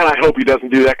 man, I hope he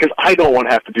doesn't do that because I don't want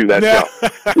to have to do that now.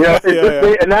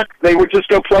 They would just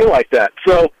go play like that.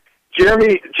 So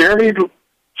Jeremy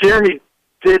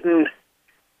didn't.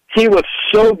 He was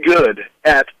so good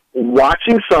at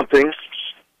watching something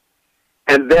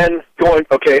and then going,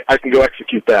 okay, I can go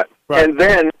execute that, right, and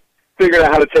then figuring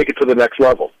out how to take it to the next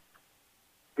level.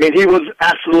 I mean, he was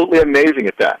absolutely amazing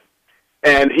at that,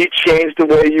 and he changed the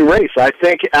way you race. I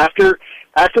think after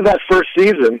that first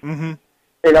season, mm-hmm.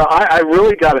 I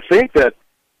really got to think that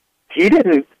he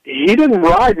didn't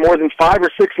ride more than 5 or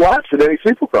 6 laps at any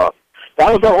Supercross.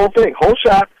 That was the whole thing. Whole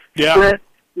shot, yeah, sprint,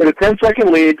 with a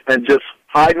 10-second lead, and just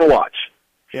hide and watch.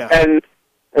 Yeah. And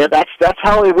And that's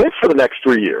how they went for the next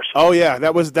 3 years. Oh yeah,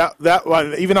 that was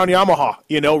that even on Yamaha,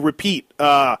 repeat,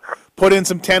 put in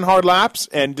some 10 hard laps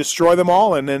and destroy them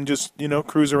all, and then just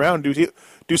cruise around, do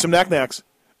some knack-knacks.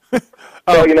 So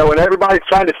when everybody's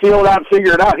trying to feel it out and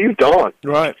figure it out, he's gone.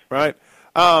 Right.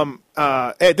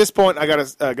 At this point, I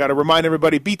gotta remind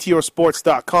everybody,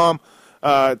 btosports.com.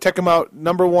 Check them out.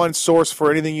 Number one source for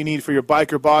anything you need for your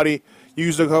bike or body.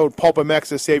 Use the code PulpMX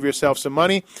to save yourself some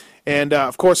money. And,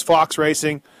 of course, Fox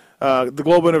Racing, the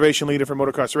global innovation leader for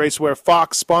motocross racewear.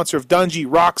 Fox, sponsor of Dungey,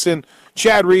 Roxon,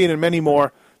 Chad Reed, and many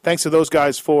more. Thanks to those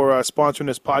guys for sponsoring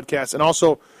this podcast. And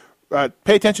also,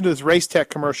 pay attention to this Race Tech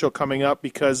commercial coming up,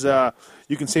 because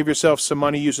you can save yourself some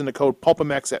money using the code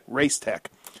PulpMX at Race Tech.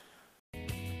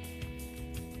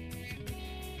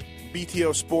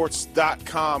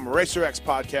 BTOsports.com, RacerX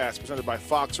podcast presented by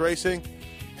Fox Racing.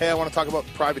 Hey, I want to talk about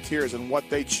privateers and what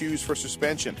they choose for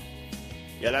suspension.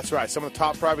 Yeah, that's right. Some of the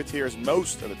top privateers,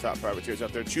 most of the top privateers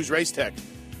out there, choose Race Tech.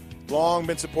 Long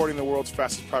been supporting the world's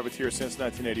fastest privateer since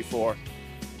 1984.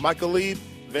 Michael Lieb,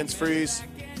 Vince Freeze,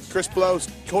 Chris Blows,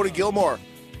 Cody Gilmore,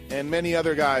 and many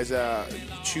other guys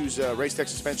choose Race Tech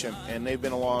suspension, and they've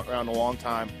been around a long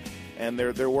time, and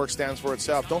their work stands for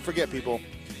itself. Don't forget, people,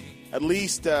 at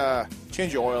least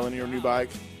change your oil in your new bike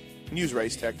and use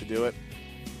Race Tech to do it.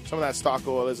 Some of that stock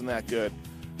oil isn't that good.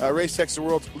 Race Tech's the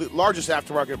world's largest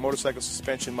aftermarket motorcycle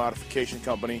suspension modification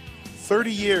company.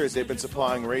 30 years they've been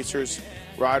supplying racers,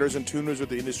 riders, and tuners with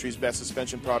the industry's best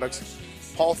suspension products.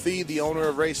 Paul Thede, the owner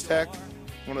of Race Tech,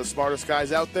 one of the smartest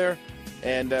guys out there,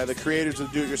 and the creators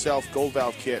of the do-it-yourself Gold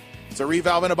Valve Kit. It's a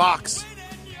revalve in a box.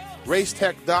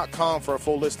 Racetech.com for a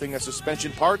full listing of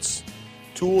suspension parts,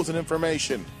 tools, and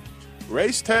information.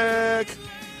 Race Tech.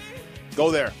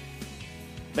 Go there.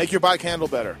 Make your bike handle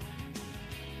better.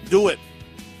 Do it.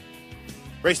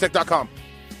 Racetech.com.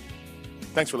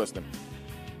 Thanks for listening.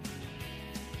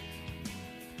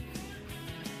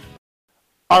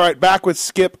 All right, back with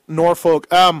Skip Norfolk.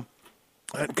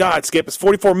 God, Skip, it's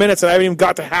 44 minutes and I haven't even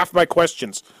got to half my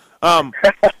questions.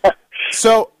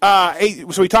 So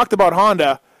we talked about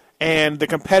Honda and the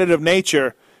competitive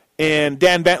nature, and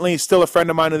Dan Bentley is still a friend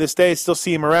of mine to this day. Still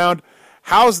see him around.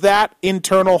 How's that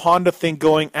internal Honda thing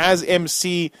going as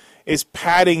MC is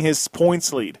padding his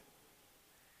points lead?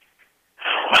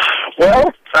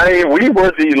 Well, we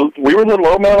were the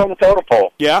low man on the totem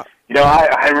pole. Yeah.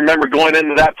 I remember going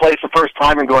into that place the first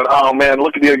time and going, oh, man,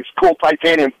 look at these cool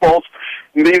titanium bolts.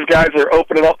 And these guys are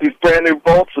opening up these brand-new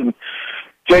bolts. And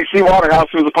J.C. Waterhouse,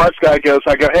 who's the parts guy, I go,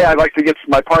 hey, I'd like to get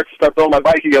my parts to start building my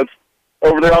bike. He goes,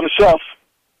 over there on the shelf,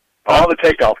 all the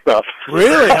takeoff stuff.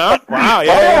 Really, huh? Wow,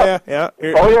 yeah.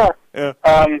 Oh, yeah.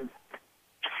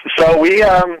 So we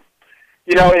were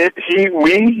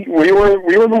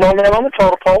the low man on the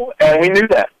totem pole, and we knew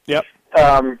that. Yep.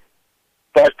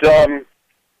 But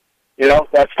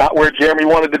that's not where Jeremy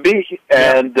wanted to be,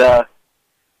 and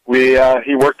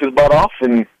he worked his butt off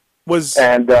and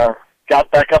got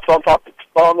back up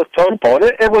on the totem pole, and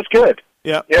it was good.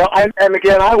 Yeah. And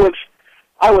again, I was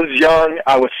young.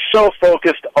 I was so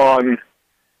focused on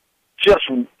just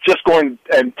going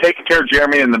and taking care of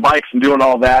Jeremy and the bikes and doing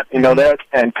all that. And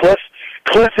Cliff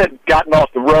had gotten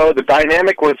off the road. The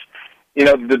dynamic was,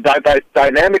 the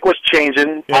dynamic was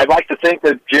changing. Yeah. I'd like to think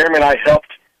that Jeremy and I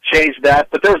helped change that,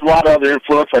 but there was a lot of other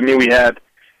influence. I mean, we had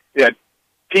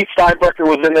Pete Steinbrecher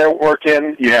was in there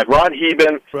working. You had Ron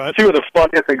Heben, right. Two of the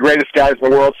funniest and greatest guys in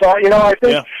the world. So, I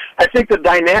think the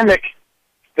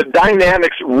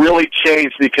dynamics really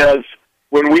changed, because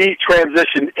when we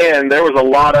transitioned in, there was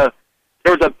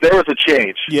a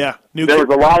change. Yeah, there was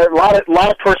a lot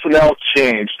of personnel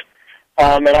changed,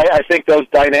 and I think those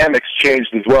dynamics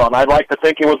changed as well. And I'd like to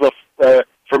think it was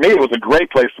for me, it was a great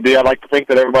place to be. I'd like to think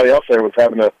that everybody else there was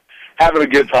having a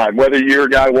good time, whether your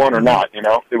guy won or not.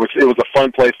 It was a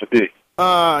fun place to be.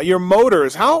 Your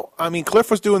motors, Cliff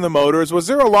was doing the motors. Was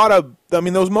there a lot of?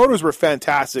 Those motors were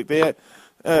fantastic. They had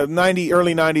early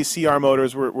 '90s CR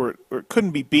motors were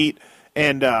couldn't be beat.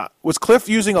 And was Cliff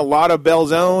using a lot of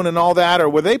Belzone and all that, or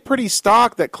were they pretty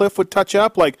stock that Cliff would touch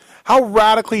up? Like, how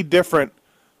radically different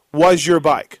was your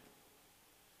bike?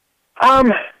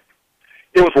 It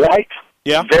was light.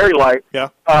 Yeah. Very light. Yeah.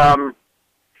 And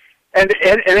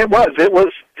it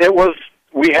was.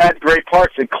 We had great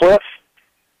parts. And Cliff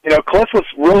was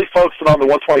really focusing on the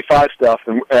 125 stuff,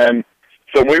 and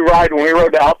so when we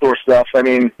rode the outdoor stuff,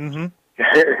 mm-hmm.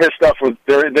 His stuff was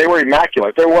they were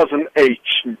immaculate. There wasn't a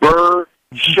burr,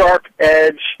 sharp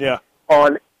edge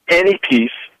on any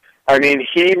piece.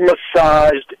 He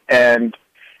massaged and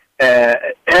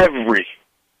every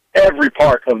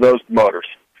part of those motors.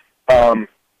 It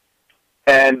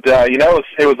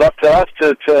was up to us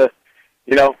to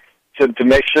to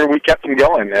make sure we kept him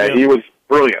going. He was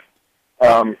brilliant.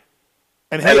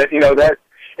 It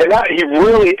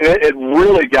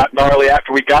really got gnarly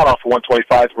after we got off of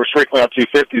 125. We're strictly on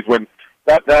 250s when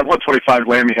that 125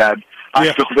 Lamb he had.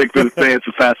 I still think to this day it's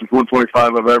the fastest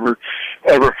 125 I've ever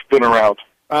been around.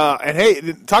 And hey,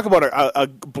 talk about a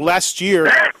blessed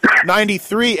year.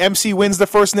 93, MC wins the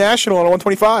first national on a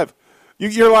 125.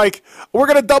 You're like, we're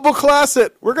going to double class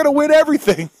it. We're going to win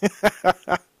everything.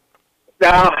 No,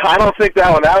 I don't think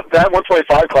that one. That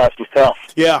 125 class was tough.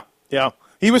 Yeah.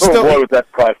 He was was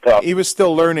that class tough. He was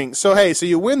still learning. So, hey,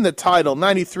 you win the title,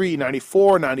 93,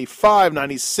 94, 95,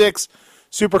 96,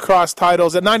 Supercross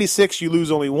titles. At 96, you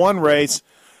lose only one race.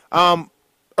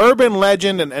 Urban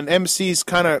legend and MC's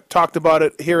kind of talked about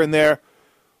it here and there.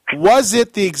 Was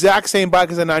it the exact same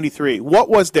bike as a 93? What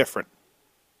was different?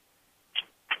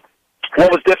 What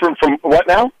was different from what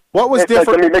now? What was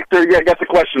different? Let me make sure you got the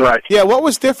question right. Yeah, what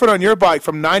was different on your bike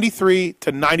from 93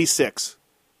 to 96?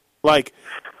 Like,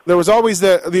 there was always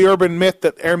the urban myth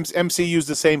that MC used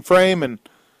the same frame and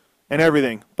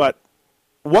everything, but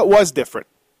what was different?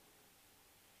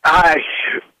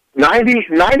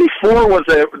 94 was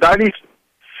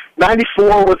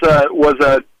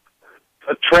a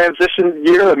transition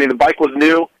year. I mean, the bike was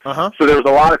new, so there was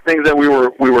a lot of things that we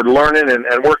were learning and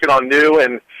working on new.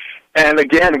 And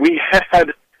again, we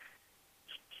had,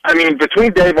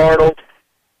 between Dave Arnold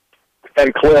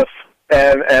and Cliff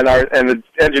and the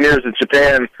engineers in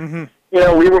Japan,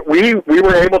 we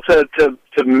were able to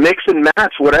mix and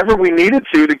match whatever we needed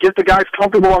to get the guys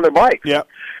comfortable on their bikes. Yeah.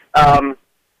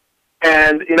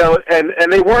 And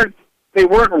they weren't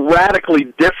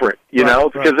radically different,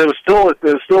 because it was still a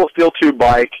steel tube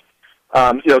bike.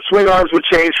 Swing arms would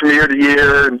change from year to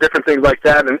year and different things like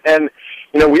that. And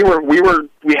we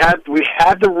had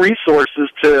the resources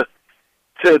to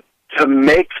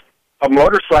make a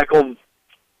motorcycle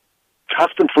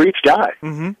custom for each guy.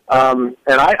 And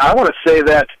I want to say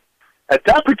that at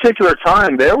that particular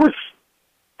time, there was,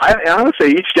 I want to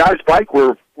say each guy's bike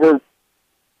were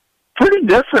pretty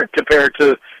different compared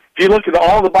to, if you look at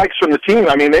all the bikes from the team,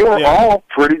 they were all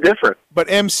pretty different. But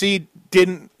MC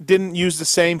didn't use the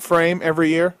same frame every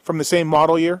year from the same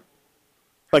model year?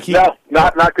 No,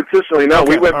 not consistently. No,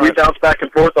 okay, we bounced back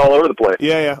and forth all over the place.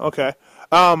 Yeah, okay.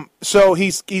 So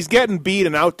he's getting beat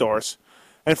in outdoors,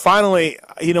 and finally,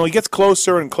 he gets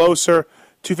closer and closer.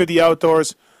 250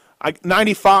 outdoors,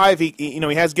 95. He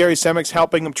has Gary Semix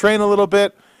helping him train a little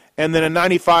bit, and then in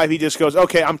 95 he just goes,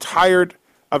 okay, I'm tired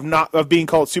of being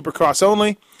called Supercross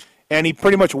only, and he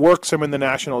pretty much works him in the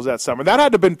Nationals that summer. That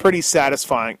had to have been pretty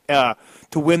satisfying to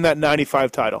win that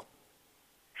 95 title.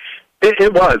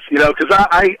 It was, because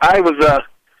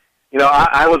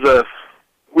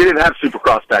we didn't have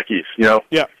Supercross back east, Yeah.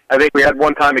 I think we had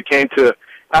one time it came to,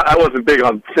 I wasn't big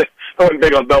on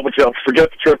double jumps, forget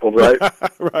the triples, right?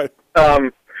 Right.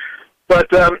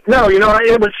 No,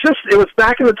 it was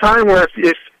back in the time where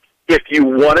if you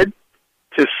wanted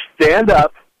to stand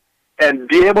up and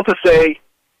be able to say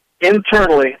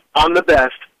internally, I'm the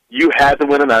best, you had to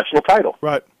win a national title.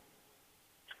 Right.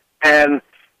 And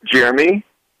Jeremy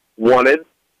wanted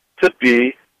to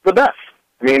be the best.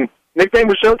 Nickname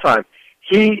was Showtime.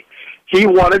 He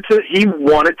wanted to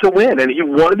win, and he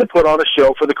wanted to put on a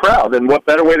show for the crowd. And what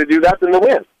better way to do that than to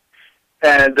win?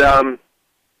 And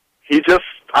he just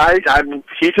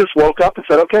woke up and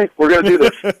said, "Okay, we're going to do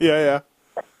this." Yeah.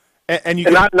 And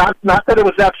not that it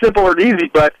was that simple or easy,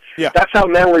 but that's how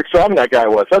mentally strong that guy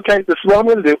was. Okay, this is what I'm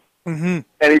going to do, and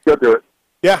he'd go do it.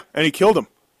 Yeah, and he killed him.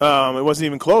 It wasn't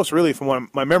even close, really, from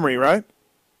my memory, right?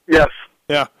 Yes.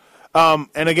 Yeah.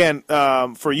 And again,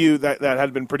 for you, that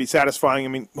had been pretty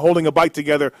satisfying. Holding a bike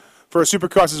together for a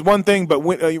Supercross is one thing, but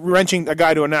wrenching a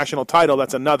guy to a national title,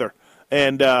 that's another.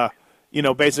 And,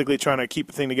 basically trying to keep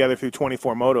the thing together through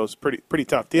 24 motos, pretty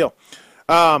tough deal.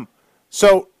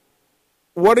 So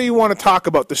what do you want to talk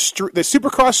about? The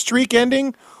Supercross streak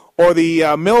ending or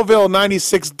the Millville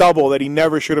 96 double that he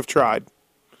never should have tried?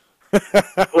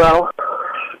 Well,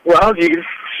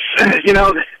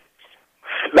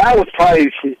 that was probably,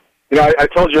 I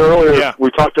told you earlier, we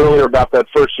talked earlier about that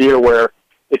first year where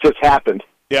it just happened.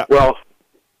 Yeah. Well,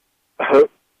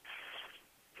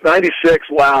 96,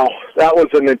 wow, that was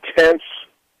an intense,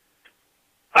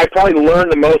 I probably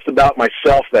learned the most about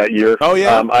myself that year. Oh,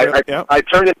 yeah. I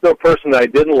turned into a person that I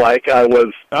didn't like. I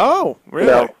was, oh,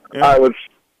 really? I was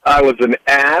an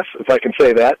ass, if I can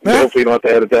say that. Hopefully you don't have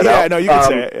to edit that out. Yeah, no, you can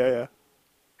say it. Yeah.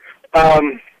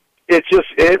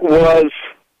 It was,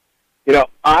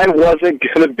 I wasn't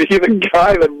going to be the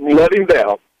guy that let him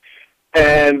down.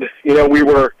 And,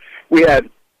 we had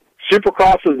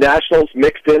Supercrosses, Nationals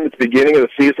mixed in at the beginning of the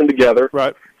season together.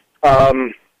 Right.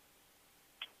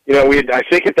 I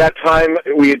think at that time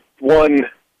we had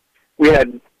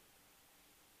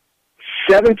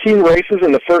 17 races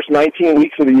in the first 19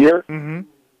 weeks of the year. Mm-hmm.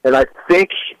 And I think,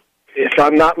 if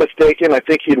I'm not mistaken, I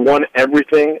think he'd won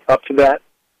everything up to that,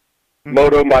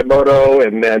 moto by moto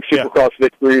and Supercross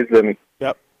victories. And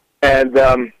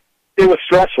it was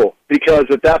stressful because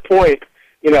at that point,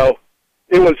 it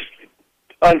was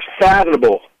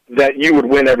unfathomable that you would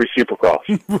win every Supercross.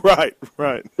 Right.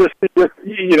 But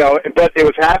it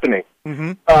was happening.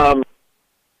 Mm-hmm.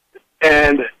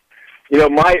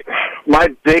 My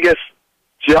biggest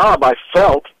job, I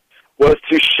felt, was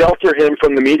to shelter him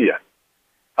from the media,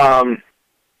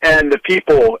 and the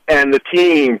people, and the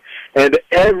team, and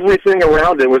everything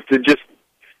around it was to just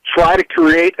try to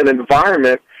create an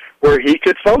environment where he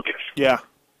could focus. Yeah.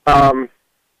 But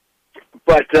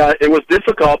it was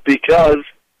difficult because,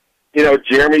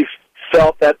 Jeremy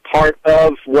felt that part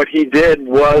of what he did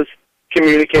was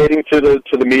communicating to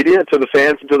the media, to the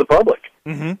fans, and to the public.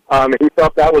 Mm-hmm. He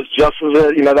felt that was just as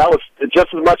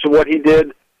just as much of what he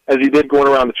did as he did going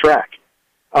around the track.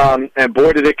 And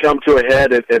boy, did it come to a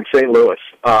head in St. Louis.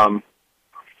 And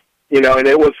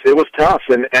it was tough.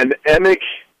 And Emick,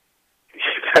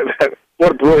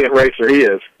 what a brilliant racer he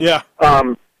is. Yeah.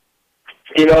 And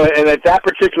at that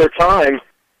particular time,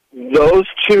 those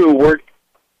two were,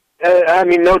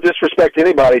 no disrespect to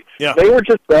anybody, they were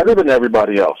just better than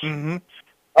everybody else. Mm-hmm.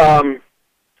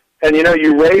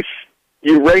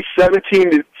 You race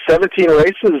 17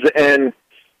 races, and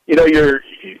you're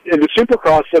in the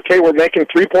Supercross. Okay, we're making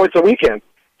 3 points a weekend.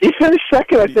 He finished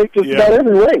second, I think, just about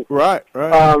every race. Right.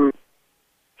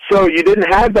 So you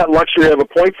didn't have that luxury of a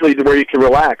points lead where you could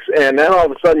relax, and then all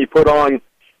of a sudden you put on,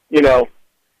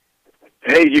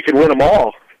 hey, you could win them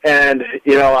all, and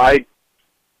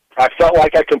I felt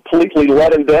like I completely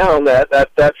let him down that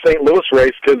St. Louis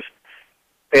race because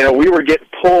we were getting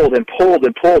pulled and pulled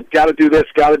and pulled. Got to do this,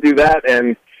 got to do that,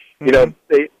 and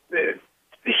they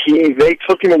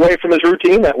took him away from his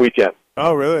routine that weekend.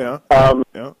 Oh, really? Huh?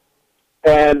 Yeah.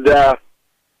 And I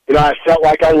felt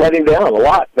like I let him down a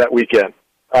lot that weekend.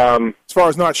 As far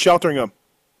as not sheltering him,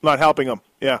 not helping him.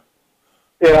 Yeah.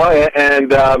 And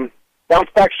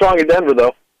bounced back strong in Denver,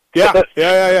 though. Yeah.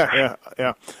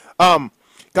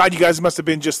 God, you guys must have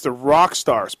been just the rock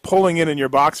stars pulling in your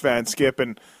box van, Skip,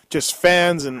 and just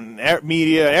fans and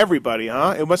media, everybody,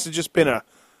 huh? It must have just been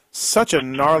such a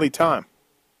gnarly time.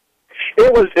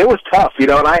 It was tough, and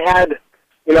I had,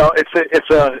 it's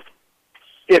a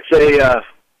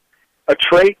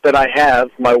trait that I have.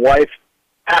 My wife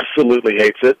absolutely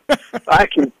hates it. I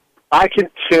can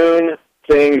tune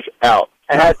things out.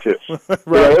 I had to.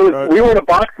 Right. We were in a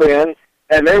box van,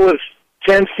 and there was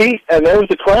 10 feet, and there was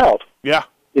a crowd. Yeah.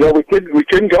 We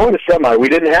couldn't go in a semi. We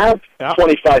didn't have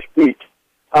 25 feet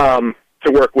to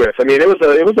work with. I mean, it was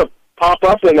a pop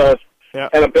up and a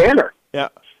banner. Yeah.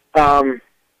 And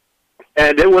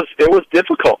it was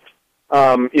difficult.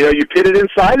 You pitted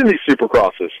inside in these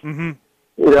Supercrosses. Mm-hmm.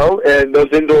 And those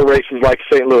indoor races like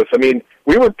St. Louis. I mean,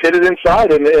 we were pitted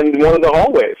inside in one of the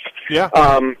hallways. Yeah.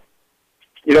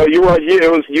 You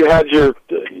had a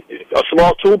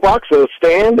small toolbox, a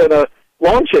stand, and a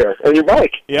lawn chair, and your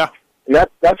bike. Yeah. And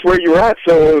that's where you were at.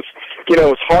 So it was, it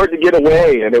was hard to get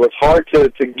away, and it was hard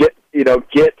to get to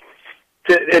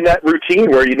in that routine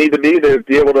where you need to be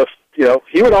able to,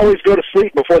 he would always go to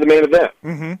sleep before the main event.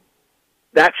 Mm-hmm.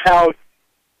 That's how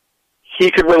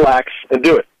he could relax and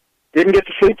do it. Didn't get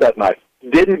to sleep that night.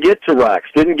 Didn't get to relax.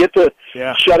 Didn't get to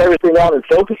shut everything out and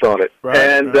focus on it. Right,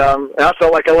 and I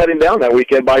felt like I let him down that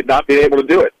weekend by not being able to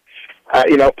do it.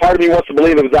 Part of me wants to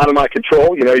believe it was out of my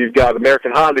control. You've got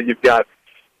American Honda, you've got,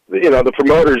 the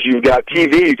promoters, you've got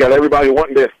TV, you've got everybody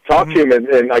wanting to talk to him,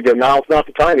 and I go, no, it's not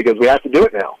the time because we have to do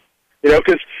it now.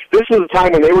 Because this was a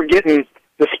time when the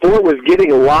sport was getting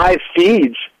live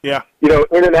feeds, in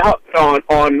and out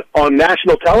on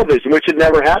national television, which had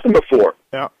never happened before.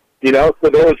 Yeah. So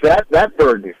there was that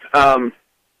burden. And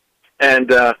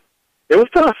it was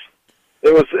tough.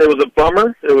 It was a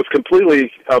bummer. It was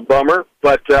completely a bummer.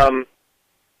 But, as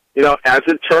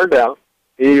it turned out,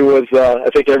 he was, I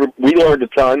think we learned a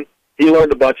ton. He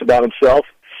learned a bunch about himself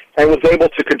and was able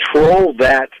to control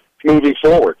that moving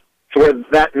forward to where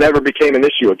that never became an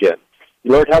issue again.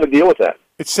 You learned how to deal with that.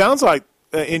 It sounds like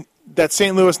that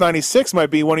St. Louis 96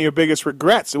 might be one of your biggest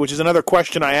regrets, which is another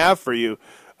question I have for you.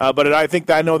 But I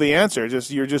think I know the answer.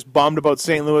 You're just bummed about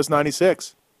St. Louis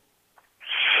 96.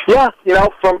 Yeah,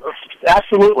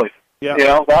 absolutely. Yeah.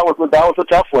 That was a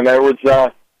tough one. There was,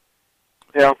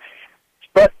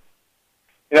 but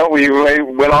we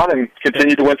went on and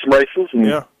continued to win some races, and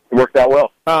it worked out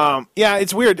well.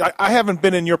 It's weird. I haven't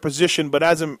been in your position, but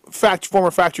as a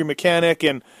former factory mechanic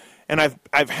and and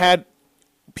I've had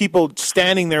people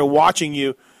standing there watching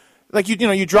you, like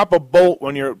you drop a bolt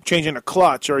when you're changing a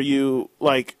clutch, or you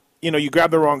you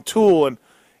grab the wrong tool, and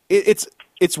it's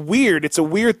weird. It's a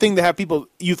weird thing to have people.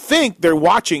 You think they're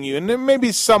watching you, and then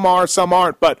maybe some are, some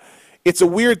aren't, but it's a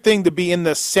weird thing to be in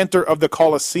the center of the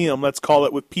Coliseum, let's call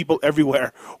it, with people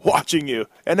everywhere watching you,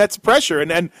 and that's pressure.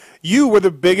 And you were the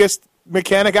biggest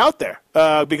mechanic out there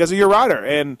because of your rider,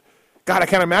 and God, I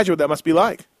can't imagine what that must be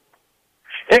like.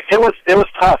 It was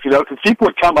tough, because people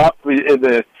would come up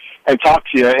and talk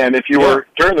to you, and if you were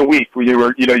during the week, when you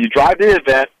drive to the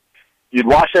event, you'd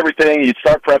wash everything, you'd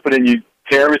start prepping, and you'd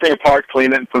tear everything apart,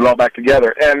 clean it, and put it all back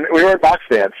together. And we were in box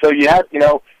stands, so you had, we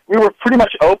were pretty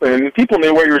much open, and people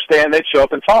knew where you were staying. They'd show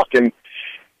up and talk. And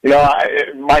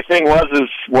my thing was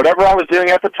whatever I was doing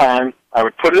at the time, I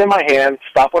would put it in my hand,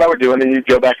 stop what I was doing, and you'd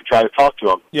go back and try to talk to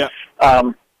them. Yeah.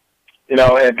 And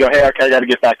go, hey, okay, I got to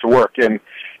get back to work. And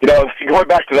going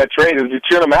back to that trade, is you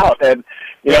tune them out, and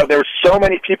there were so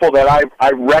many people that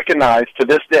I recognize to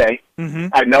this day. Mm-hmm.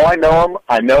 I know them.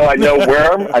 I know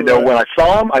where them. I know when I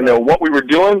saw them. I know what we were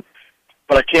doing.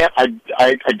 But I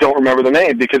don't remember the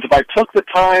name, because if I took the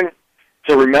time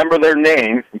to remember their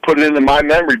name and put it into my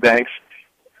memory banks,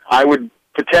 I would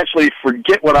potentially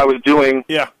forget what I was doing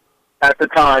at the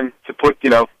time to put,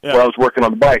 where I was working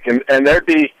on the bike. And there'd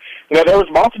be, there was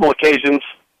multiple occasions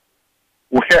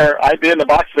where I'd be in the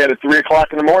box stand at 3 o'clock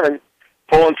in the morning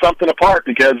pulling something apart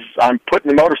because I'm putting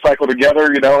the motorcycle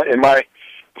together,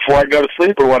 before I go to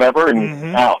sleep or whatever.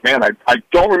 And, oh, man, I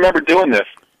don't remember doing this.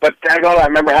 But daggone, I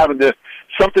remember having to,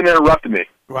 something interrupted me.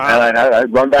 Wow. And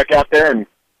I'd run back out there and,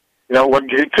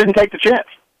 couldn't take the chance.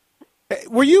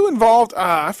 Were you involved?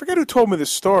 I forget who told me this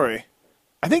story.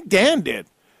 I think Dan did.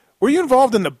 Were you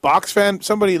involved in the box fan?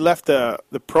 Somebody left the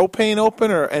propane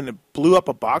open and it blew up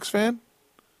a box fan?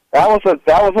 That was a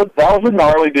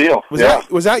gnarly deal.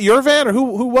 Was that your van, or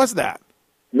who was that?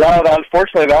 No,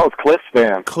 unfortunately that was Cliff's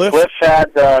van. Cliff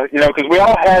had, because we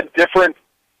all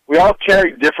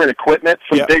carried different equipment,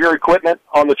 some bigger equipment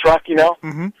on the truck,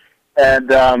 Mm-hmm. And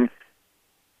that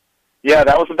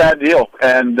was a bad deal.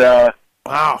 And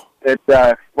wow,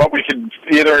 what we could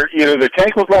either the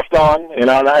tank was left on, and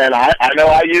I know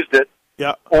I used it,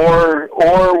 or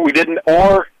we didn't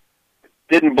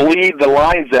bleed the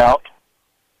lines out.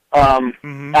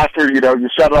 After you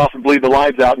shut it off and bleed the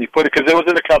lines out, and you put it, because it was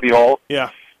in a cubby hole.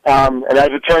 Yeah. And as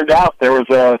it turned out, there was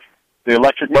the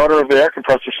electric motor of the air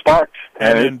compressor sparked,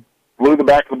 and it blew the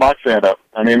back of the box fan up.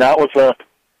 I mean, that was a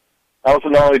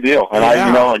gnarly deal. And I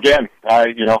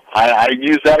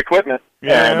used that equipment,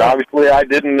 and obviously I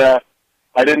didn't do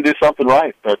something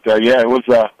right. But it was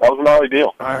that was a gnarly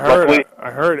deal. I heard.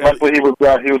 Luckily, he was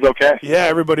okay. Yeah,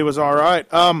 everybody was all right.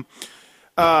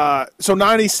 So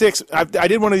 96, I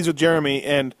did one of these with Jeremy,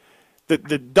 and the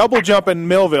double jump in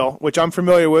Millville, which I'm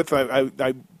familiar with. I've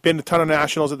been to a ton of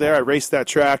nationals there. I raced that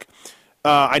track.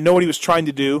 I know what he was trying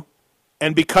to do,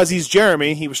 and because he's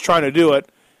Jeremy, he was trying to do it.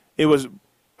 It was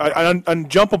an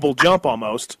unjumpable jump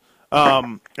almost.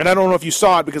 And I don't know if you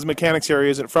saw it because mechanics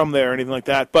area isn't from there or anything like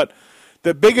that, but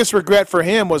the biggest regret for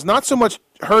him was not so much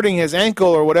hurting his ankle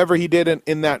or whatever he did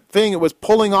in that thing. It was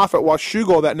pulling off at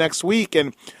Washougal that next week,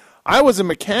 and I was a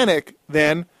mechanic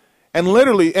then, and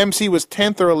literally MC was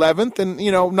 10th or 11th, and,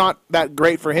 not that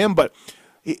great for him, but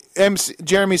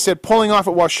Jeremy said pulling off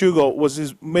at Washougal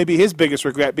was maybe his biggest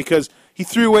regret because he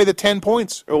threw away the 10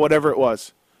 points or whatever it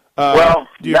was.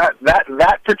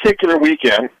 That particular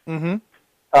weekend, he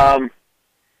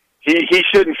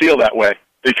shouldn't feel that way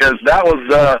because that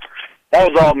was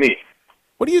all me.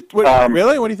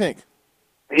 Really? What do you think?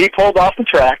 He pulled off the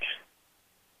track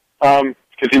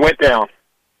because he went down.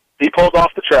 He pulled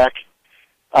off the track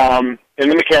in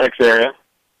the mechanics area,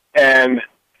 and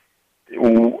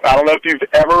I don't know if you've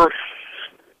ever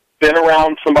been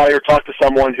around somebody or talked to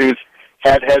someone who's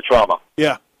had head trauma.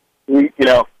 Yeah. You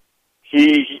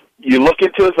look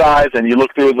into his eyes and you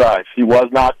look through his eyes. He was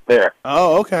not there.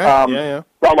 Oh, okay. Yeah.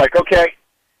 So I'm like, okay.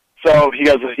 So he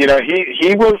goes, he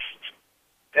was,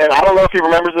 and I don't know if he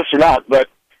remembers this or not, but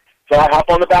so I hop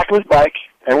on the back of his bike,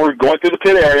 and we're going through the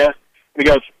pit area, and he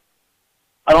goes,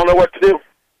 I don't know what to do.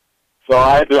 So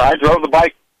I drove the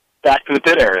bike back to the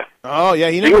pit area. Oh, yeah,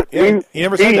 he never said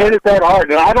he hit it that hard,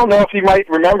 and I don't know if he might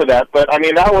remember that, but, I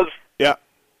mean, that was,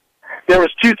 there was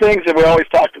two things that we always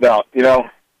talked about, there's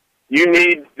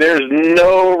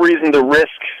no reason to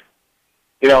risk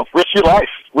your life,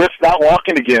 risk not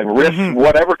walking again, risk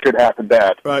whatever could happen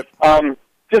bad. Right.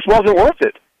 Just wasn't worth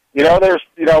it. We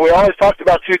always talked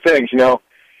about two things, you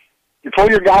pull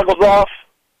your goggles off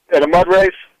at a mud race,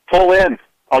 pull in.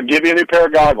 I'll give you a new pair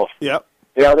of goggles. Yep.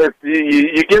 You know,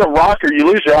 you get a rock or you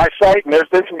lose your eyesight, and there's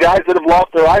been some guys that have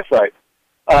lost their eyesight.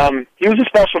 He was a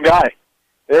special guy.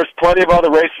 There's plenty of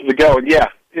other races to go. And, yeah,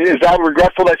 is that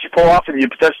regretful that you pull off and you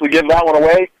potentially give that one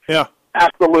away? Yeah.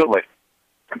 Absolutely.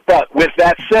 But with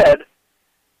that said,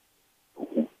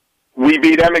 we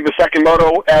beat Emming the second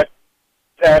moto at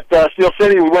Steel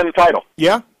City. We win the title.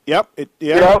 Yeah. Yep.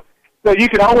 You know, so you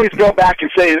can always go back and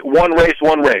say one race.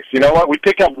 You know what? We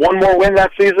pick up one more win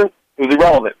that season. It was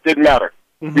irrelevant. Didn't matter.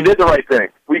 Mm-hmm. We did the right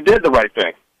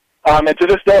thing. And to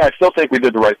this day, I still think we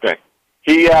did the right thing.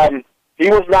 He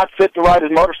was not fit to ride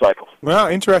his motorcycle. Well,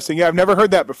 interesting. Yeah, I've never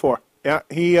heard that before. Yeah,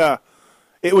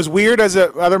 it was weird as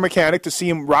a other mechanic to see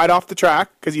him ride off the track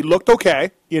because he looked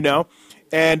okay, you know.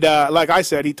 And like I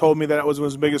said, he told me that was one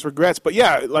of his biggest regrets. But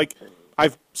yeah, like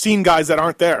I've seen guys that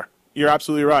aren't there. You're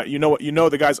absolutely right. You know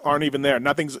the guys aren't even there.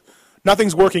 Nothing's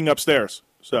working upstairs.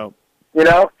 So you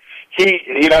know, he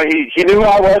knew who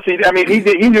I was. He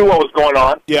knew what was going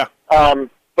on. Yeah.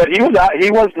 But he wasn't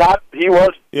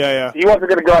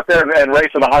going to go out there and race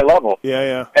at a high level.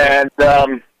 Yeah. And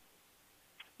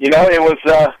you know, it was.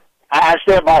 I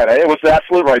stand by it. It was the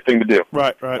absolute right thing to do.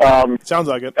 Right. Sounds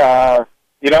like it.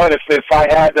 You know, and if I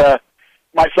had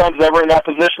my son's ever in that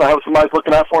position, I hope somebody's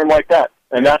looking out for him like that.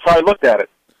 And that's how I looked at it.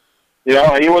 You know,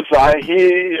 I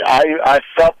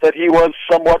felt that he was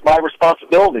somewhat my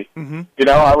responsibility. Mm-hmm. You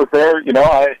know, I was there. You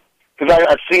know, because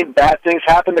I've seen bad things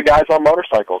happen to guys on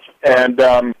motorcycles, and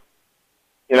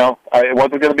you know, it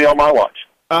wasn't going to be on my watch.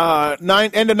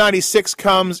 End of '96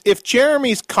 comes. If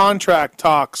Jeremy's contract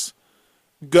talks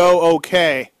go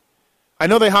okay, I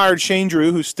know they hired Shane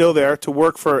Drew, who's still there, to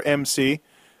work for MC.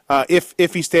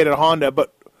 If he stayed at Honda,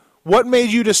 but what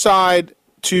made you decide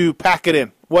to pack it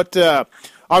in? What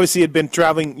obviously you've been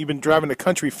driving the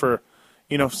country for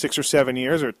 6 or 7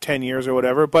 years or 10 years or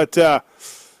whatever. But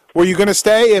were you going to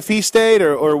stay if he stayed,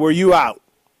 or were you out?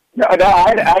 No,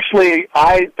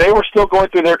 they were still going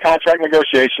through their contract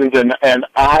negotiations, and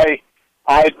I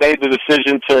made the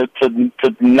decision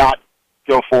to not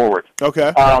go forward.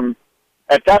 Okay.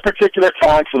 At that particular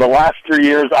time, for the last 3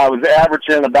 years, I was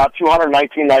averaging about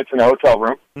 219 nights in a hotel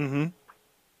room. Mm-hmm.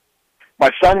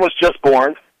 My son was just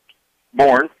born,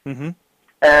 mm-hmm.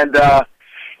 and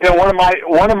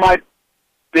one of my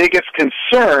biggest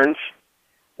concerns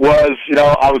was,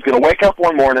 I was going to wake up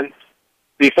one morning,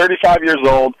 be 35 years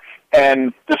old,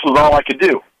 and this was all I could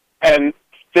do, and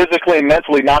physically and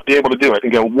mentally not be able to do it,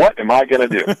 and go, what am I going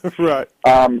to do? Right.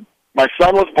 My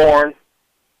son was born,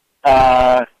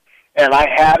 and I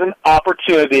had an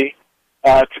opportunity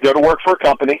to go to work for a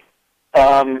company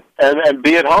and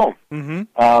be at home,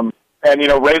 mm-hmm. And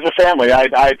raise a family. I'd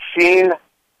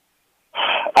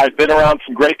been around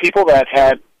some great people that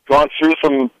had gone through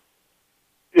some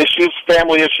issues,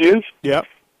 family issues. Yeah.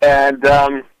 And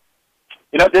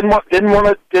didn't want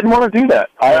to do that.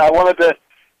 I wanted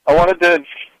the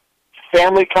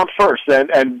family come first,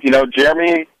 and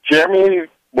Jeremy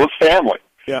was family.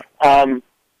 Yeah.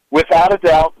 Without a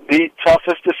doubt, the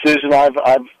toughest decision I've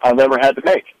ever had to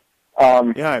make.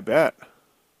 Yeah, I bet.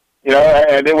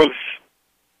 And it was,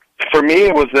 for me,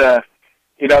 it was there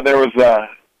was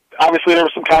obviously there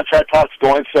were some contract talks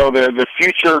going, so the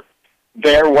future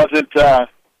there wasn't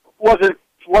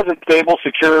stable,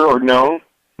 secure, or known.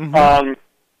 Mm-hmm.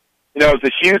 It was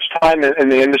a huge time in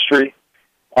the industry,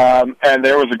 and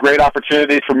there was a great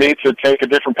opportunity for me to take a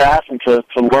different path and to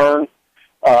learn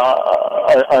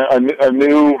a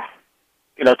new,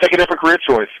 take a different career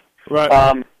choice.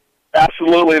 Right.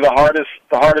 Absolutely, the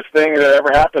hardest thing that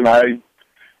ever happened. I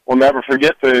will never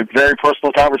forget the very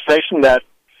personal conversation that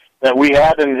we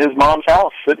had in his mom's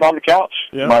house, sitting on the couch.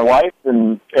 Yeah. My wife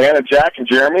and Anna, Jack, and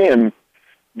Jeremy, and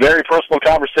very personal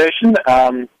conversation.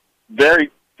 Very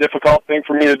difficult thing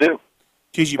for me to do.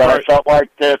 But I felt like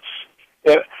I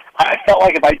felt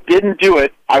like if I didn't do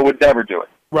it, I would never do it.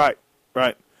 Right.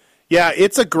 Yeah,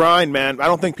 it's a grind, man. I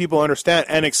don't think people understand,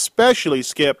 and especially,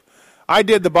 Skip, I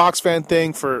did the box fan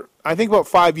thing for, I think, about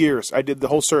 5 years. I did the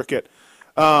whole circuit,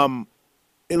 living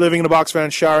in a box van,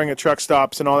 showering at truck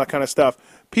stops, and all that kind of stuff.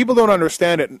 People don't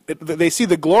understand it. They see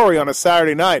the glory on a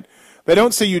Saturday night. They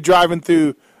don't see you driving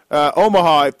through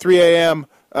Omaha at 3 a.m.,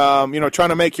 trying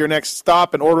to make your next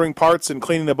stop and ordering parts and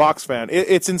cleaning the box fan.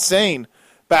 It's insane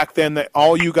back then that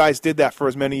all you guys did that for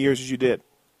as many years as you did.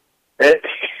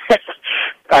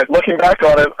 Looking back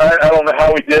on it, I don't know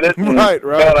how we did it. Right.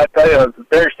 But I tell you, I was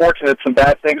very fortunate. Some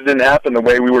bad things didn't happen the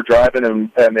way we were driving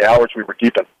and the hours we were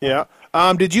keeping. Yeah.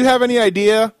 Did you have any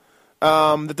idea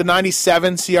that the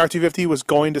 97 CR250 was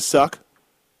going to suck?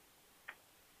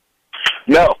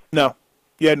 No.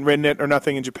 You hadn't ridden it or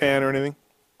nothing in Japan or anything?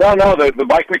 No, the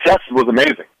bike we tested was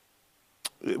amazing.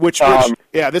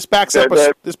 This backs up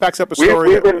a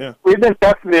story. We've been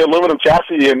testing the aluminum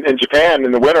chassis in Japan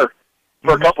in the winter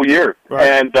for a couple years,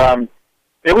 and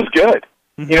it was good.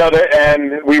 Mm-hmm. You know,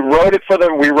 and we rode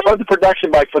the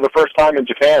production bike for the first time in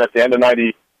Japan at the end of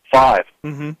 '95.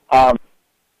 Mm-hmm.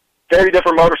 Very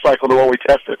different motorcycle to what we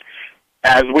tested.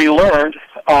 As we learned,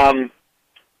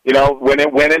 you know, when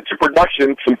it went into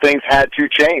production, some things had to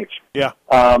change. Yeah.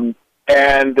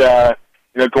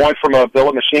 You know, going from a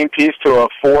billet machine piece to a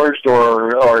forged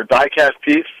or die-cast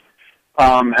piece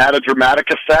had a dramatic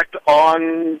effect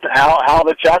on how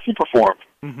the chassis performed.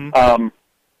 Mm-hmm.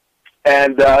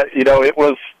 You know, it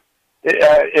was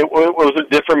a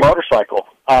different motorcycle,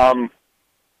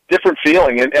 different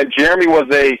feeling. And Jeremy was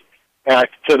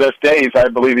to this day, I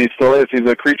believe he still is. He's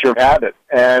a creature of habit,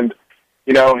 and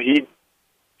you know, he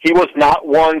was not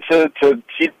one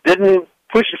he didn't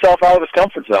push himself out of his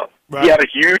comfort zone. Right. He had a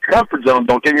huge comfort zone.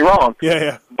 Don't get me wrong.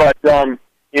 Yeah. But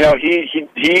you know, he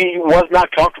was not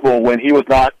comfortable when he was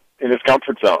not in his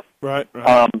comfort zone. Right.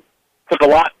 Took a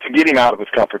lot to get him out of his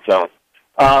comfort zone.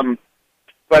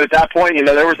 But at that point, you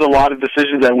know, there was a lot of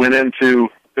decisions that went into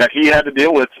that he had to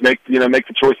deal with to make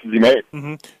the choices he made.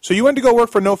 Mm-hmm. So you went to go work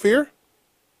for No Fear?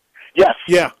 Yes.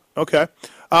 Yeah. Okay.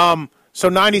 So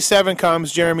 97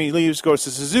 comes. Jeremy leaves, goes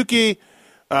to Suzuki.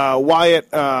 Wyatt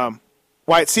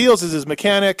Seals is his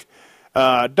mechanic.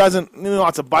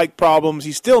 Lots of bike problems.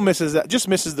 He still misses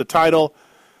the title.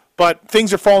 But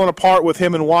things are falling apart with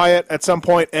him and Wyatt at some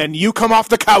point, and you come off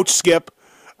the couch, Skip,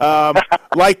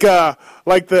 like the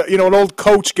an old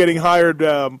coach getting hired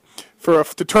to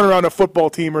turn around a football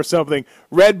team or something.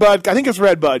 Redbud, I think it's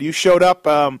Redbud. You showed up.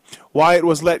 Wyatt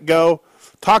was let go.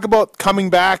 Talk about coming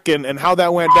back and how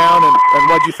that went down and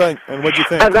what'd you think? And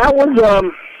that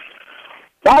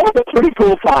was a pretty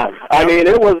cool time. Yep. I mean,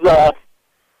 it was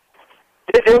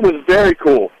very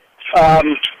cool.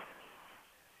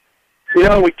 You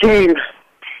know, we came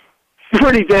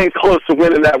pretty dang close to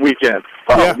winning that weekend.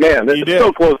 Oh, man, it's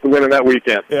so close to winning that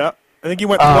weekend. Yeah. I think you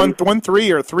went 1-3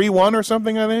 or 3-1 or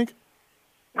something, I think.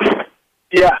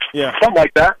 Yeah. Something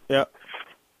like that. Yeah.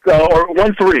 So, or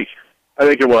 1-3, I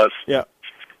think it was. Yeah.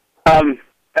 And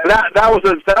that was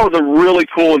a really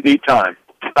cool and neat time,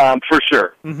 for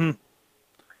sure. Mm-hmm.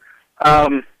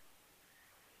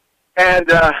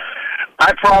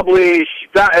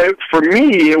 For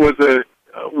me, it was a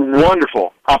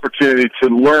wonderful opportunity to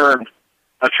learn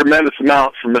a tremendous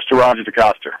amount from Mr. Roger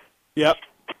DeCoster. Yep.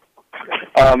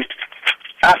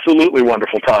 Absolutely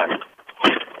wonderful time.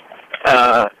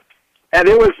 And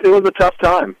it was a tough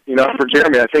time, you know, for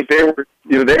Jeremy. I think they were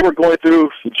going through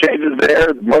some changes there.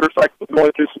 The motorcycle was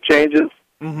going through some changes.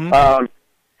 Mm-hmm.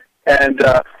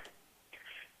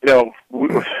 You know,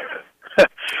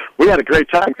 we had a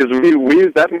great time because we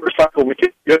used that motorcycle. We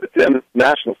did good at the end of the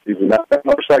national season. That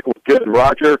motorcycle was good.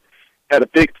 Roger had a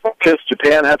big focus.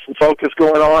 Japan had some focus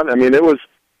going on. I mean, it was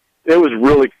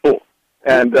really cool.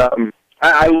 And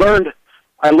I learned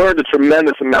a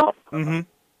tremendous amount. Mm-hmm.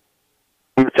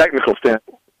 From a technical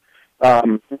standpoint,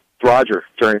 Roger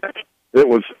during that. It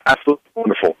was absolutely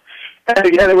wonderful. And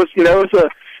again, it was a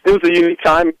unique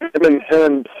time. Him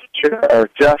and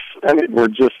Jeff, I mean, were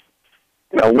just,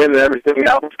 you know, winning everything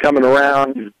else coming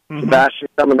around. Mm-hmm. Sebastian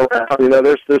coming around. You know,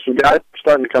 there's some guys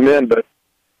starting to come in, but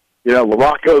you know,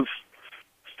 LaRocco's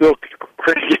still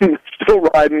cranking, still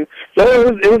riding. So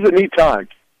it was a neat time.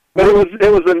 But it was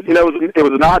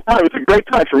an odd time. It was a great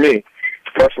time for me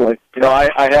personally. You know, I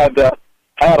had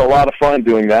a lot of fun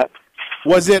doing that.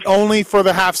 Was it only for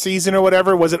the half season or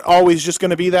whatever? Was it always just going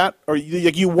to be that, or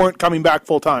you weren't coming back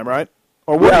full time, right?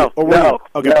 Or were you? Or were no, you?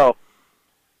 Okay. No.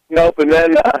 Nope. And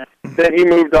then he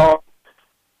moved on.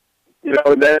 You know,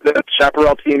 and then the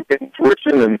Chaparral team came to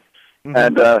fruition,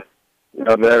 and you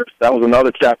know, that was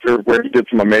another chapter where he did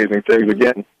some amazing things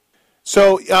again.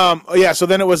 So so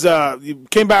then it was you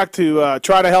came back to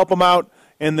try to help him out,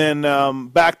 and then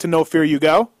back to No Fear you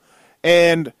go.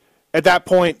 And at that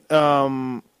point,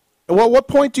 what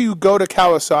point do you go to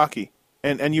Kawasaki?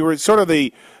 And you were sort of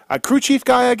the crew chief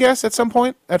guy, I guess, at some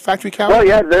point at Factory Cow. Well,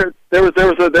 yeah, there was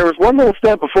one little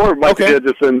step before Mike did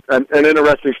just an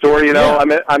interesting story. You know,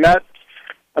 Yeah.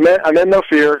 I'm at No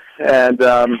Fear, and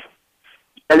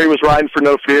Jeremy was riding for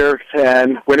No Fear,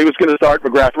 and when he was going to start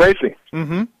McGrath Racing,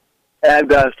 mm-hmm.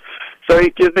 and so he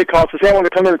gives me a call to say, "I want to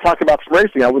come in and talk about some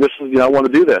racing. I want to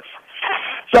do this."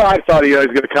 So I thought he was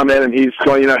going to come in, and he's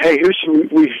going, hey, who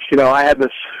should we? I had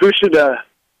this. Who should I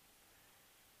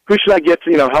get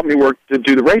to help me work to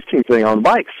do the race team thing on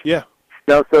bikes? Yeah.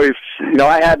 So he's,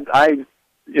 I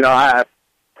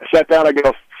sat down. I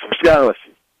go, first guy on the list,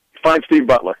 find Steve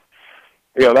Butler.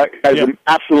 That guy's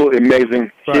absolutely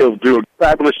amazing. Right. He'll do a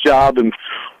fabulous job, and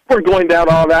we're going down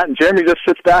all that, and Jeremy just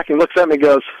sits back and looks at me and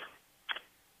goes,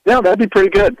 yeah, that'd be pretty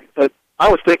good, but I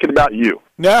was thinking about you.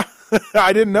 Yeah,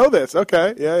 I didn't know this.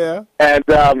 Okay, yeah. And,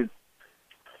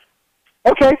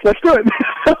 okay, let's do it.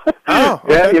 Oh,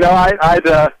 okay. Yeah, I'd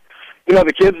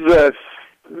the kids,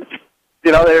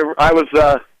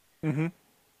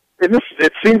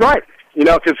 it seemed right,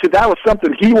 because that was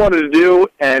something he wanted to do,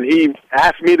 and he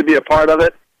asked me to be a part of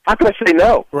it. How can I say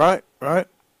no? Right.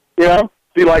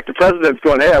 Be like the president's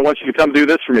going, hey, I want you to come do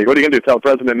this for me. What are you going to do, tell the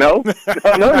president no?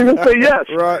 No, you're going to say yes.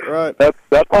 Right. That's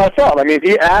how I felt. I mean,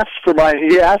 he asked for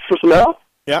some help.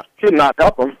 Yeah. Could not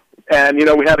help him. And,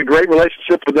 we had a great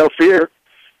relationship with No Fear.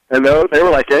 And they were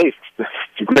like, hey,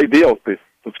 it's a great deal.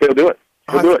 Let's go do it.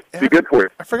 Do it. Be good for you.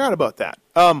 I forgot about that.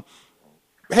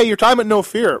 Hey, your time at No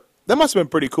Fear, that must have been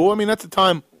pretty cool. I mean, at the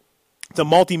time, it's a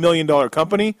multi-million-dollar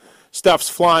company. Stuff's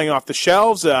flying off the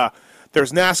shelves.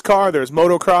 There's NASCAR, there's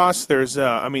motocross, there's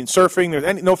surfing.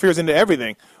 There's No Fear's into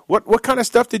everything. What kind of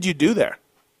stuff did you do there?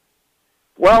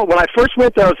 Well, when I first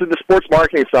went there, I was in the sports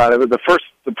marketing side of it.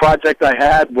 The project I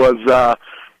had was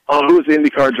who was the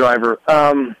IndyCar driver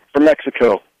from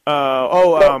Mexico?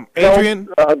 Adrian.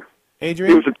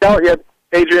 Adrian. He was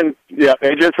Adrian. Yeah,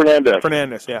 Adrian Fernandez.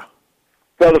 Fernandez, yeah.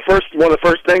 So one of the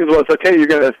first things was, okay, you're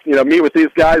gonna meet with these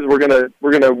guys. We're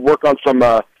gonna work on some.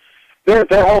 Their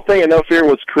whole thing in No Fear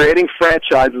was creating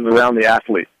franchises around the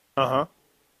athlete. So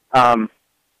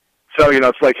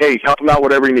it's like, hey, help him out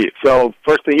whatever he needs. So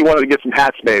first thing, he wanted to get some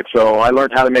hats made. So I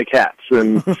learned how to make hats,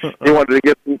 and he wanted to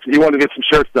get some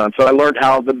shirts done. So I learned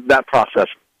how that process.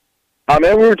 And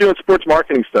we were doing sports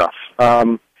marketing stuff.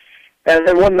 And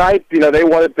then one night, they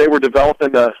were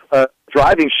developing a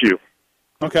driving shoe.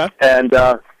 Okay. And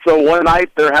so one night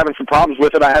they're having some problems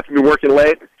with it. I have to be working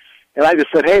late. And I just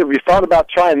said, hey, have you thought about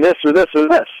trying this or this or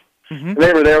this? Mm-hmm. And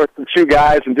they were there with the two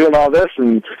guys and doing all this.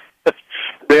 And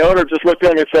the owner just looked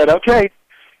at me and said, okay,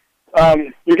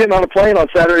 you're getting on a plane on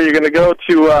Saturday. You're going to go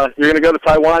to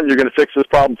Taiwan. You're going to fix this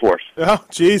problem for us. Oh,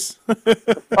 jeez.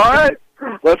 All right,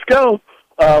 let's go.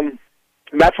 And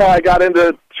that's how I got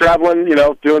into traveling,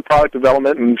 doing product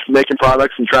development and making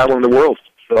products and traveling the world.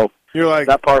 So you're like,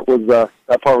 that part was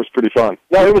pretty fun.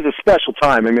 No, it was a special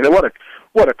time. I mean,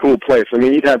 what a cool place. I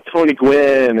mean, you'd have Tony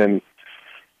Gwynn and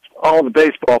all the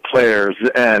baseball players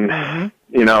and,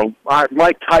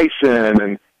 Mike Tyson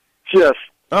and just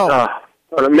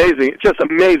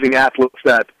amazing athletes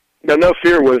that, No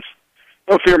Fear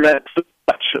meant so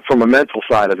much from a mental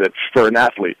side of it for an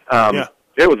athlete.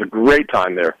 It was a great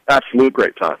time there. Absolute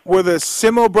great time. Were the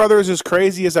Simo brothers as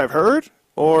crazy as I've heard,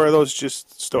 or are those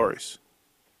just stories?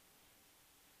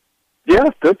 Yeah,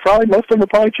 most of them are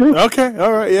probably true. Okay,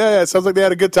 all right, yeah. It sounds like they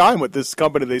had a good time with this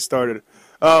company they started.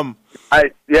 In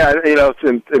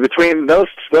between those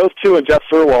two and Jeff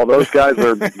Furwell, those guys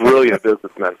are brilliant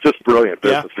businessmen, just brilliant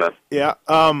businessmen. Yeah.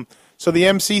 So the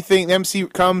MC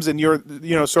comes and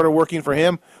you're sort of working for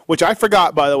him, which I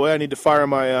forgot, by the way. I need to fire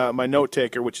my note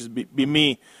taker, which is be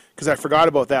me, because I forgot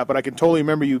about that. But I can totally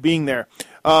remember you being there.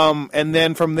 And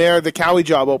then from there, the Cowie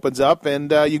job opens up,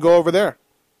 and you go over there.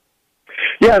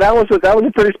 Yeah, that was a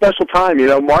pretty special time.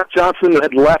 Mark Johnson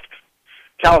had left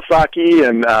Kawasaki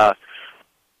and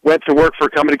went to work for a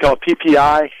company called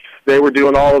PPI. They were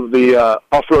doing all of the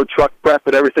off-road truck prep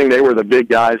and everything. They were the big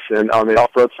guys on the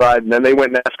off-road side. And then they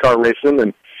went NASCAR racing,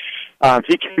 and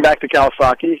he came back to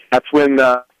Kawasaki. That's when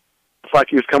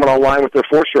Kawasaki was coming online with their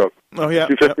four-stroke. Oh, yeah.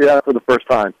 250 for the first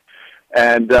time.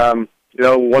 And,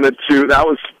 wanted to – that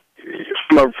was –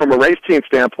 from a race team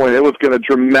standpoint, it was going to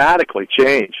dramatically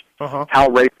change how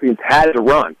race teams had to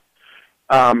run.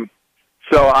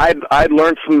 So I'd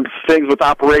learned some things with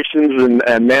operations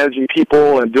and managing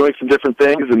people and doing some different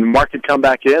things. And Mark had come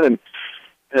back in, and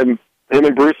him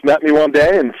and Bruce met me one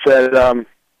day and said,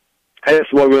 "Hey, this is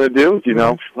what we're going to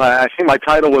do." I think my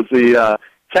title was the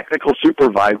technical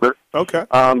supervisor. Okay.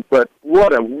 But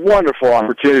what a wonderful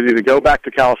opportunity to go back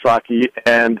to Kawasaki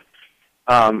and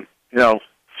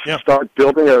start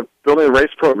building a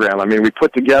race program. I mean, we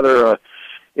put together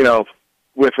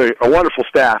with a wonderful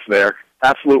staff there.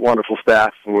 Absolute wonderful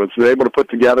staff. Was able to put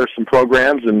together some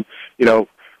programs and, build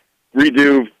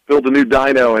a new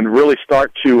dyno and really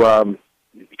start to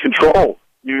control.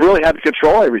 You really had to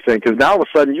control everything, because now all of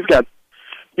a sudden you've got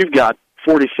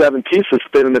 47 pieces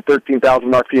spinning at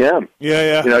 13,000 RPM.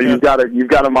 Yeah. You've got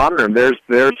to monitor them.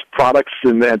 There's products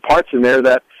and parts in there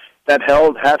that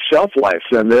have shelf life,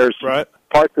 and there's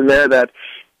parts in there that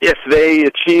if they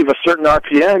achieve a certain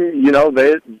RPM,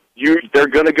 they're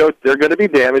going to be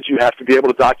damaged. You have to be able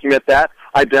to document that,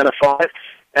 identify it,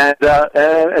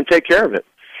 and take care of it.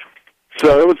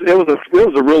 So it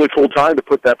was a really cool time to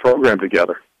put that program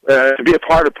together. to be a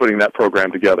part of putting that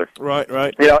program together. Right.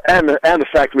 You know, and the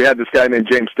fact we had this guy named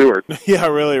James Stewart. Yeah,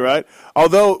 really, right.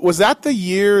 Although, was that the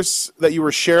years that you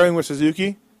were sharing with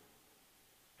Suzuki?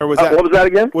 Or was that what was that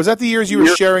again? Was that the years you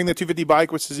were sharing the 250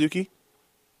 bike with Suzuki?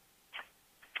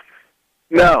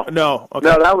 No. Okay. No,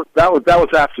 that was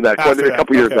after that. A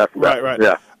couple years after that. Right.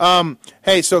 Yeah.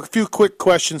 Hey, so a few quick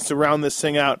questions to round this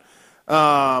thing out.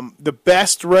 The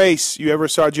best race you ever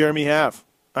saw Jeremy have?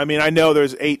 I mean, I know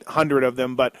there's 800 of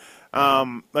them, but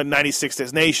 96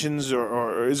 Destinations,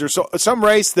 or is there some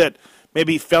race that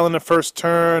maybe fell in the first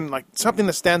turn, like something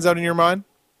that stands out in your mind?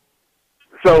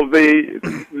 So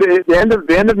the end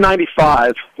of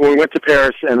 '95, when we went to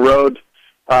Paris and rode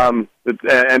and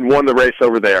won the race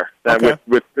over there, okay.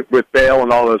 with Bale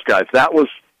and all those guys, that was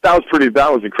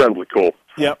incredibly cool.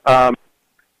 Yep.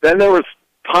 Then there was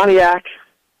Pontiac,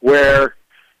 where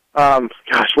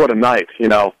gosh, what a night! You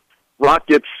know, Rock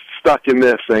gets stuck in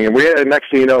this thing, and next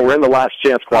thing you know, we're in the last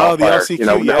chance qualifier. Oh, the LCQ, you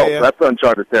know, yeah. That's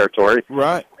uncharted territory.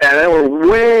 Right. And then we're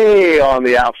way on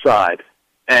the outside,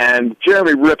 and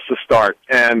Jeremy rips the start,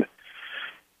 and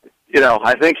you know,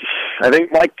 I think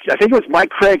it was Mike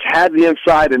Craig had the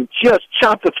inside and just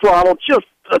chopped the throttle just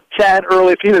a tad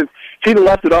early. If he'd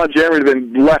left it on, Jeremy would have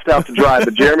been left out to dry,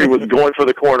 but Jeremy was going for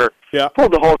the corner,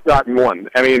 pulled the whole shot and won.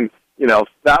 I mean, you know,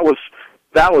 that was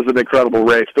an incredible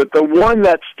race. But the one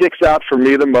that sticks out for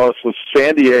me the most was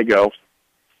San Diego,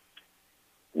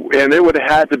 and it would have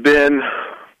had to been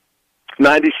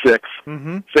 96,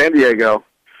 San Diego.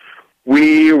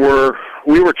 We were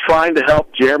trying to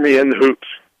help Jeremy in the hoops.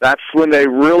 That's when they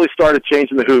really started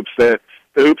changing the hoops. The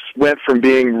hoops went from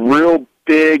being real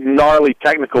big, gnarly,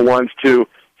 technical ones to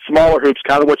smaller hoops,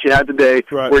 kind of what you had today,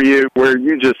 right. where you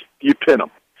pin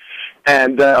them.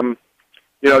 And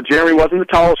you know, Jeremy wasn't the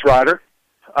tallest rider,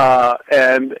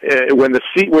 and when the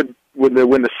seat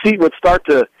would start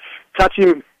to touch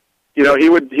him, you know, he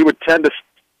would tend to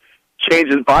change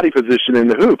his body position in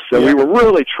the hoops. And we were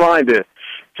really trying to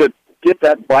get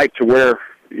that bike to where,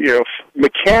 you know,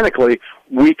 mechanically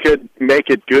we could make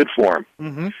it good for him.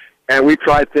 Mm-hmm. And we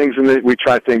tried things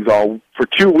all for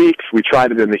 2 weeks. We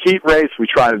tried it in the heat race. We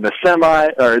tried it in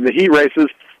in the heat races.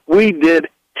 We did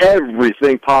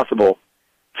everything possible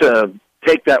to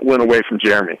take that win away from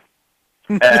Jeremy.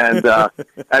 And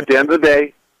at the end of the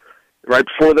day, right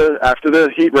after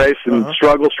the heat race, and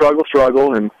struggle,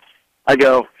 and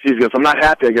he goes, I'm not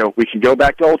happy. I go, we can go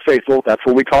back to Old Faithful. That's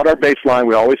what we called our baseline.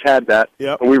 We always had that.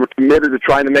 Yep. And we were committed to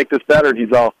trying to make this better. And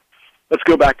he's all, let's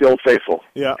go back to Old Faithful.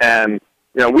 Yeah. And,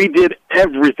 you know, we did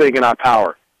everything in our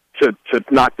power to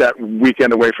knock that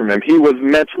weekend away from him. He was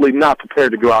mentally not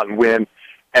prepared to go out and win,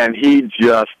 and he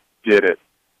just did it.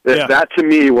 Yeah. That to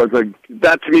me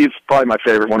is probably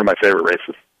one of my favorite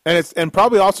races. And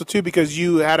probably also too because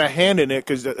you had a hand in it,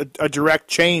 because a direct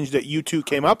change that you two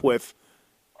came up with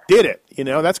did it. You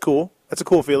know, that's cool. That's a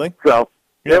cool feeling. So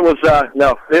it was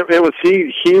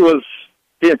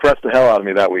he impressed the hell out of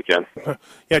me that weekend.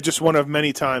 Yeah, just one of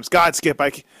many times. God, Skip,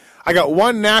 I got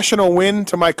one national win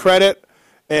to my credit,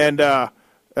 and a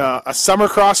summer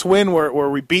cross win where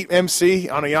we beat MC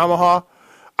on a Yamaha.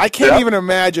 I can't even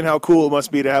imagine how cool it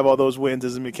must be to have all those wins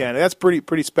as a mechanic. That's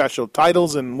pretty special.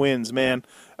 Titles and wins, man.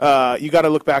 You got to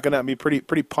look back on that and be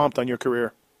pretty pumped on your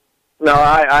career. No,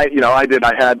 I did.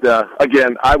 I had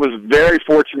again. I was very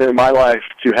fortunate in my life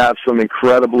to have some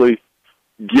incredibly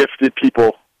gifted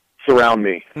people surround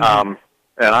me, and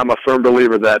I'm a firm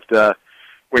believer that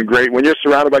when you're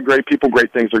surrounded by great people,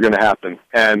 great things are going to happen.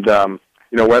 And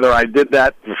you know, whether I did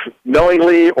that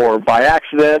knowingly or by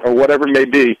accident or whatever it may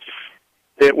be,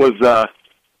 it was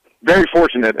very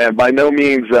fortunate, and by no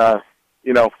means,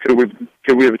 you know, could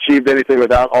we have achieved anything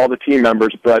without all the team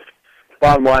members. But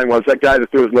bottom line was that guy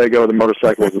that threw his Lego at the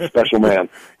motorcycle was a special man.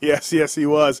 Yes, he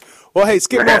was. Well, hey,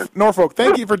 Skip Norfolk,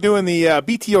 thank you for doing the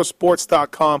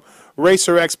BTOsports.com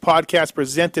Racer X podcast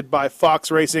presented by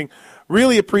Fox Racing.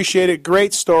 Really appreciate it.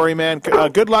 Great story, man.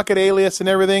 Good luck at Alias and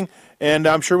everything, and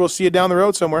I'm sure we'll see you down the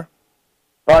road somewhere.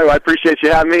 All right, well, I appreciate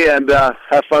you having me, and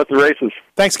have fun at the races.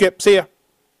 Thanks, Skip. See ya.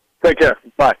 Take care.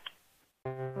 Bye.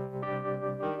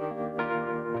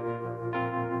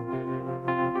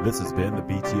 This has been the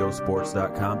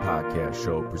BTOsports.com podcast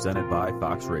show presented by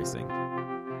Fox Racing.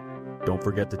 Don't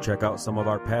forget to check out some of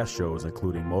our past shows,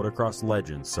 including motocross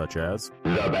legends such as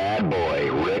The Bad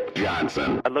Boy, Rick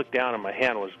Johnson. I looked down and my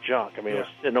hand was junk. I mean, it was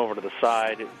sitting over to the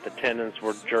side. The tendons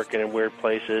were jerking in weird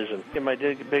places. And my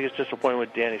biggest disappointment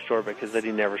with Danny Sorbeck because that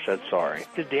he never said sorry.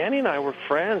 Danny and I were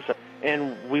friends,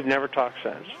 and we've never talked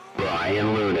since.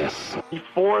 Brian Lunas.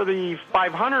 Before the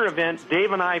 500 event,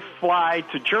 Dave and I fly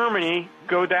to Germany,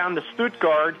 go down to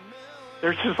Stuttgart.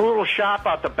 There's this little shop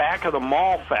out the back of the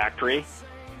mall factory.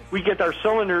 we get our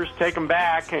cylinders, take them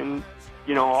back, and,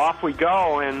 you know, off we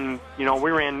go. And, you know,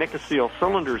 we ran Nicosil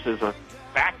cylinders as a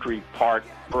factory part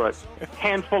for a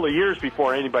handful of years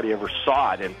before anybody ever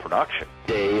saw it in production.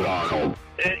 Dave Arnold.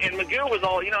 And Magoo was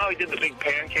all, you know how he did the big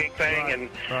pancake thing?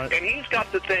 And he's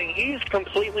got the thing, he's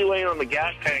completely laying on the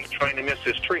gas tank trying to miss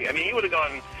his tree. I mean, he would have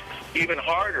gone even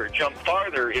harder, jumped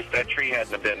farther if that tree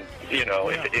hadn't have been, you know,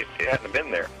 if it hadn't have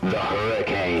been there. The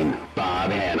Hurricane,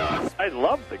 Bob Hanna. I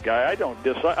love the guy.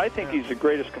 I think he's the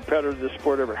greatest competitor this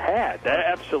sport ever had.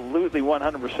 Absolutely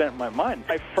 100% in my mind.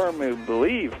 I firmly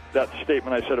believe that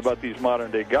statement I said about these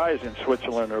modern-day guys in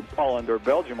Switzerland or Holland or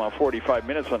Belgium on 45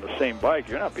 minutes on the same bike.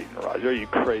 You're not beating Roger. Are you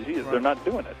crazy? They're not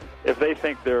doing it. If they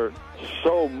think they're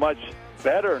so much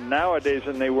better nowadays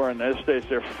than they were in those days,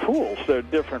 they're fools. They're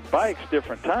different bikes,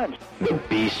 different times. The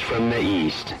Beast from the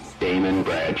East, Damon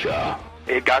Bradshaw.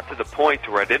 It got to the point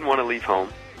where I didn't want to leave home,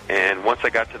 and once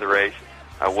I got to the race,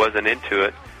 I wasn't into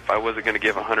it. If I wasn't going to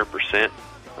give 100%,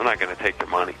 I'm not going to take their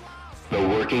money. The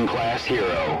working class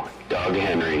hero, Doug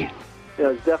Henry. It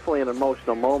was definitely an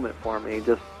emotional moment for me,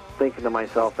 just thinking to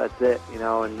myself, that's it, you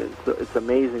know, and it's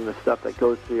amazing the stuff that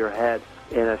goes through your head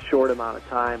in a short amount of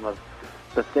time of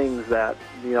the things that,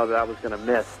 you know, that I was going to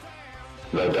miss.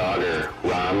 The Dogger,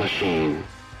 Ron Lachine.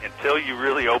 Until you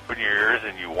really open your ears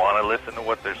and you want to listen to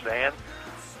what they're saying,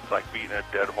 it's like beating a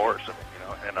dead horse. I mean, you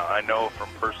know, and I know from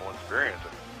personal experience,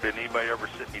 did anybody ever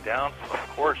sit me down? Of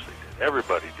course they did.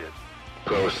 Everybody did.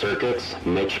 Pro Circuits,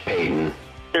 Mitch Payton.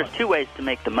 There's two ways to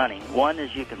make the money. One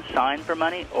is you can sign for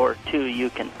money, or two, you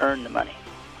can earn the money.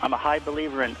 I'm a high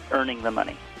believer in earning the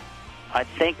money. I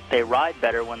think they ride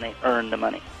better when they earn the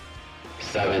money.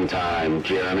 7-time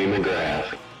Jeremy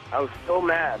McGrath. I was so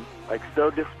mad, like so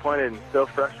disappointed and so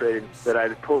frustrated that I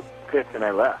pulled pits and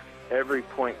I left. Every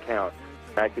point counts.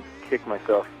 I could kick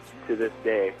myself to this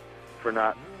day for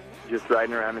not just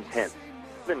riding around in 10th.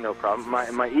 It's been no problem.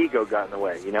 My ego got in the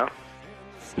way, you know?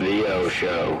 The O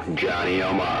Show, Johnny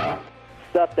O'Mara.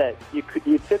 Stuff that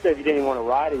you'd sit there if you didn't want to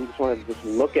ride it, you just wanted to just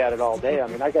look at it all day. I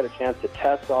mean, I got a chance to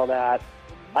test all that.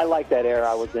 I like that era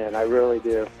I was in. I really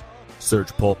do.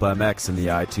 Search Pulp MX in the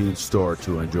iTunes store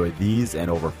to enjoy these and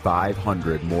over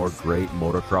 500 more great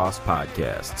motocross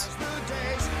podcasts. The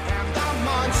days and the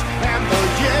months and the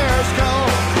years go